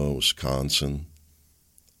Iowa, Wisconsin,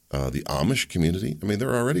 the Amish community. I mean,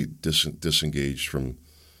 they're already disengaged from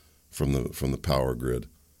the power grid.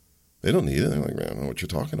 They don't need it. They're like, man, I don't know what you're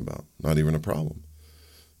talking about. Not even a problem.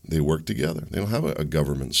 They work together. They don't have a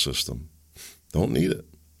government system. Don't need it.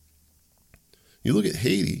 You look at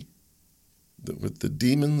Haiti with the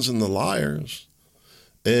demons and the liars,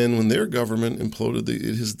 and when their government imploded,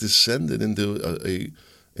 it has descended into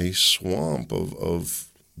a swamp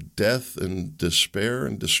of death and despair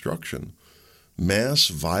and destruction. Mass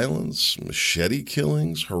violence, machete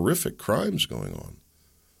killings, horrific crimes going on.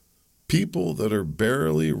 People that are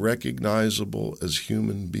barely recognizable as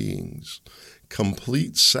human beings,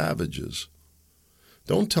 complete savages.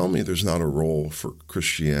 Don't tell me there's not a role for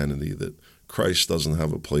Christianity, that Christ doesn't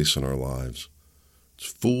have a place in our lives.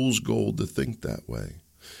 It's fool's gold to think that way.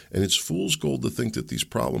 And it's fool's gold to think that these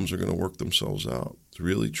problems are going to work themselves out. It's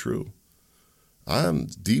really true. I am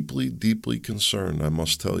deeply, deeply concerned, I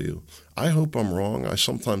must tell you. I hope I'm wrong. I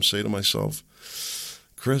sometimes say to myself,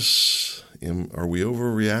 Chris, are we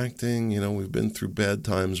overreacting? We've been through bad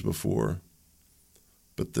times before.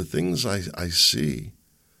 But the things I see,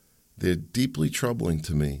 they're deeply troubling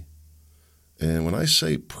to me. And when I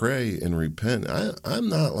say pray and repent, I'm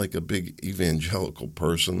not like a big evangelical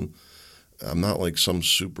person. I'm not like some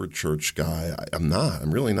super church guy. I'm not.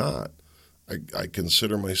 I'm really not. I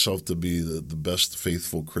consider myself to be the best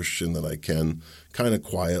faithful Christian that I can, kind of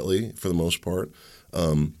quietly for the most part.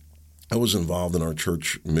 I was involved in our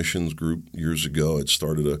church missions group years ago. It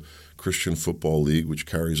started a Christian football league, which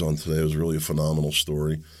carries on today. It was really a phenomenal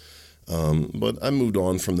story. But I moved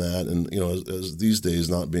on from that, and as these days,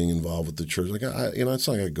 not being involved with the church, like it's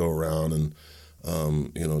not like I go around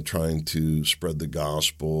and trying to spread the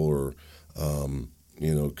gospel or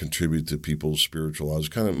contribute to people's spiritual lives.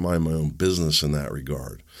 Kind of mind my own business in that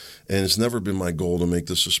regard, and it's never been my goal to make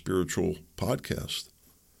this a spiritual podcast.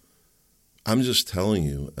 I'm just telling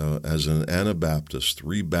you, as an Anabaptist,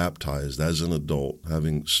 rebaptized as an adult,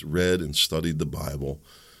 having read and studied the Bible,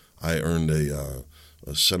 I earned a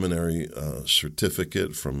seminary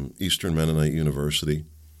certificate from Eastern Mennonite University.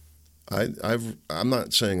 I'm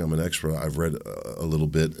not saying I'm an expert. I've read a little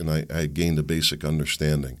bit, and I gained a basic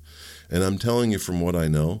understanding. And I'm telling you from what I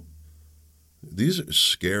know, these are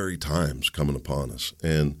scary times coming upon us.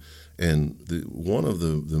 And one of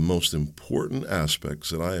the most important aspects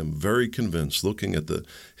that I am very convinced, looking at the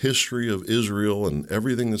history of Israel and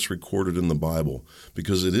everything that's recorded in the Bible,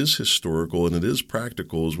 because it is historical and it is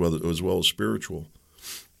practical as well as spiritual.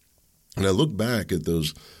 And I look back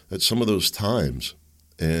at some of those times,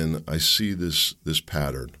 and I see this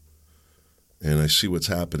pattern, and I see what's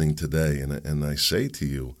happening today, and I say to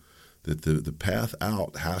you that the path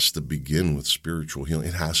out has to begin with spiritual healing.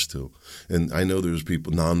 It has to. And I know there's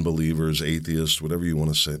people, non-believers, atheists, whatever you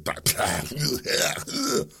want to say.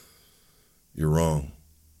 You're wrong.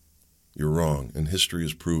 You're wrong. And history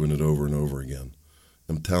has proven it over and over again.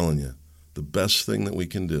 I'm telling you, the best thing that we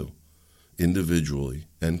can do, individually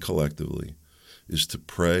and collectively, is to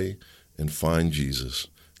pray and find Jesus,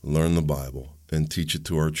 learn the Bible, and teach it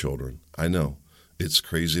to our children. I know it's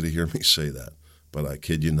crazy to hear me say that, but I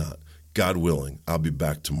kid you not. God willing, I'll be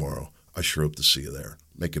back tomorrow. I sure hope to see you there.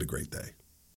 Make it a great day.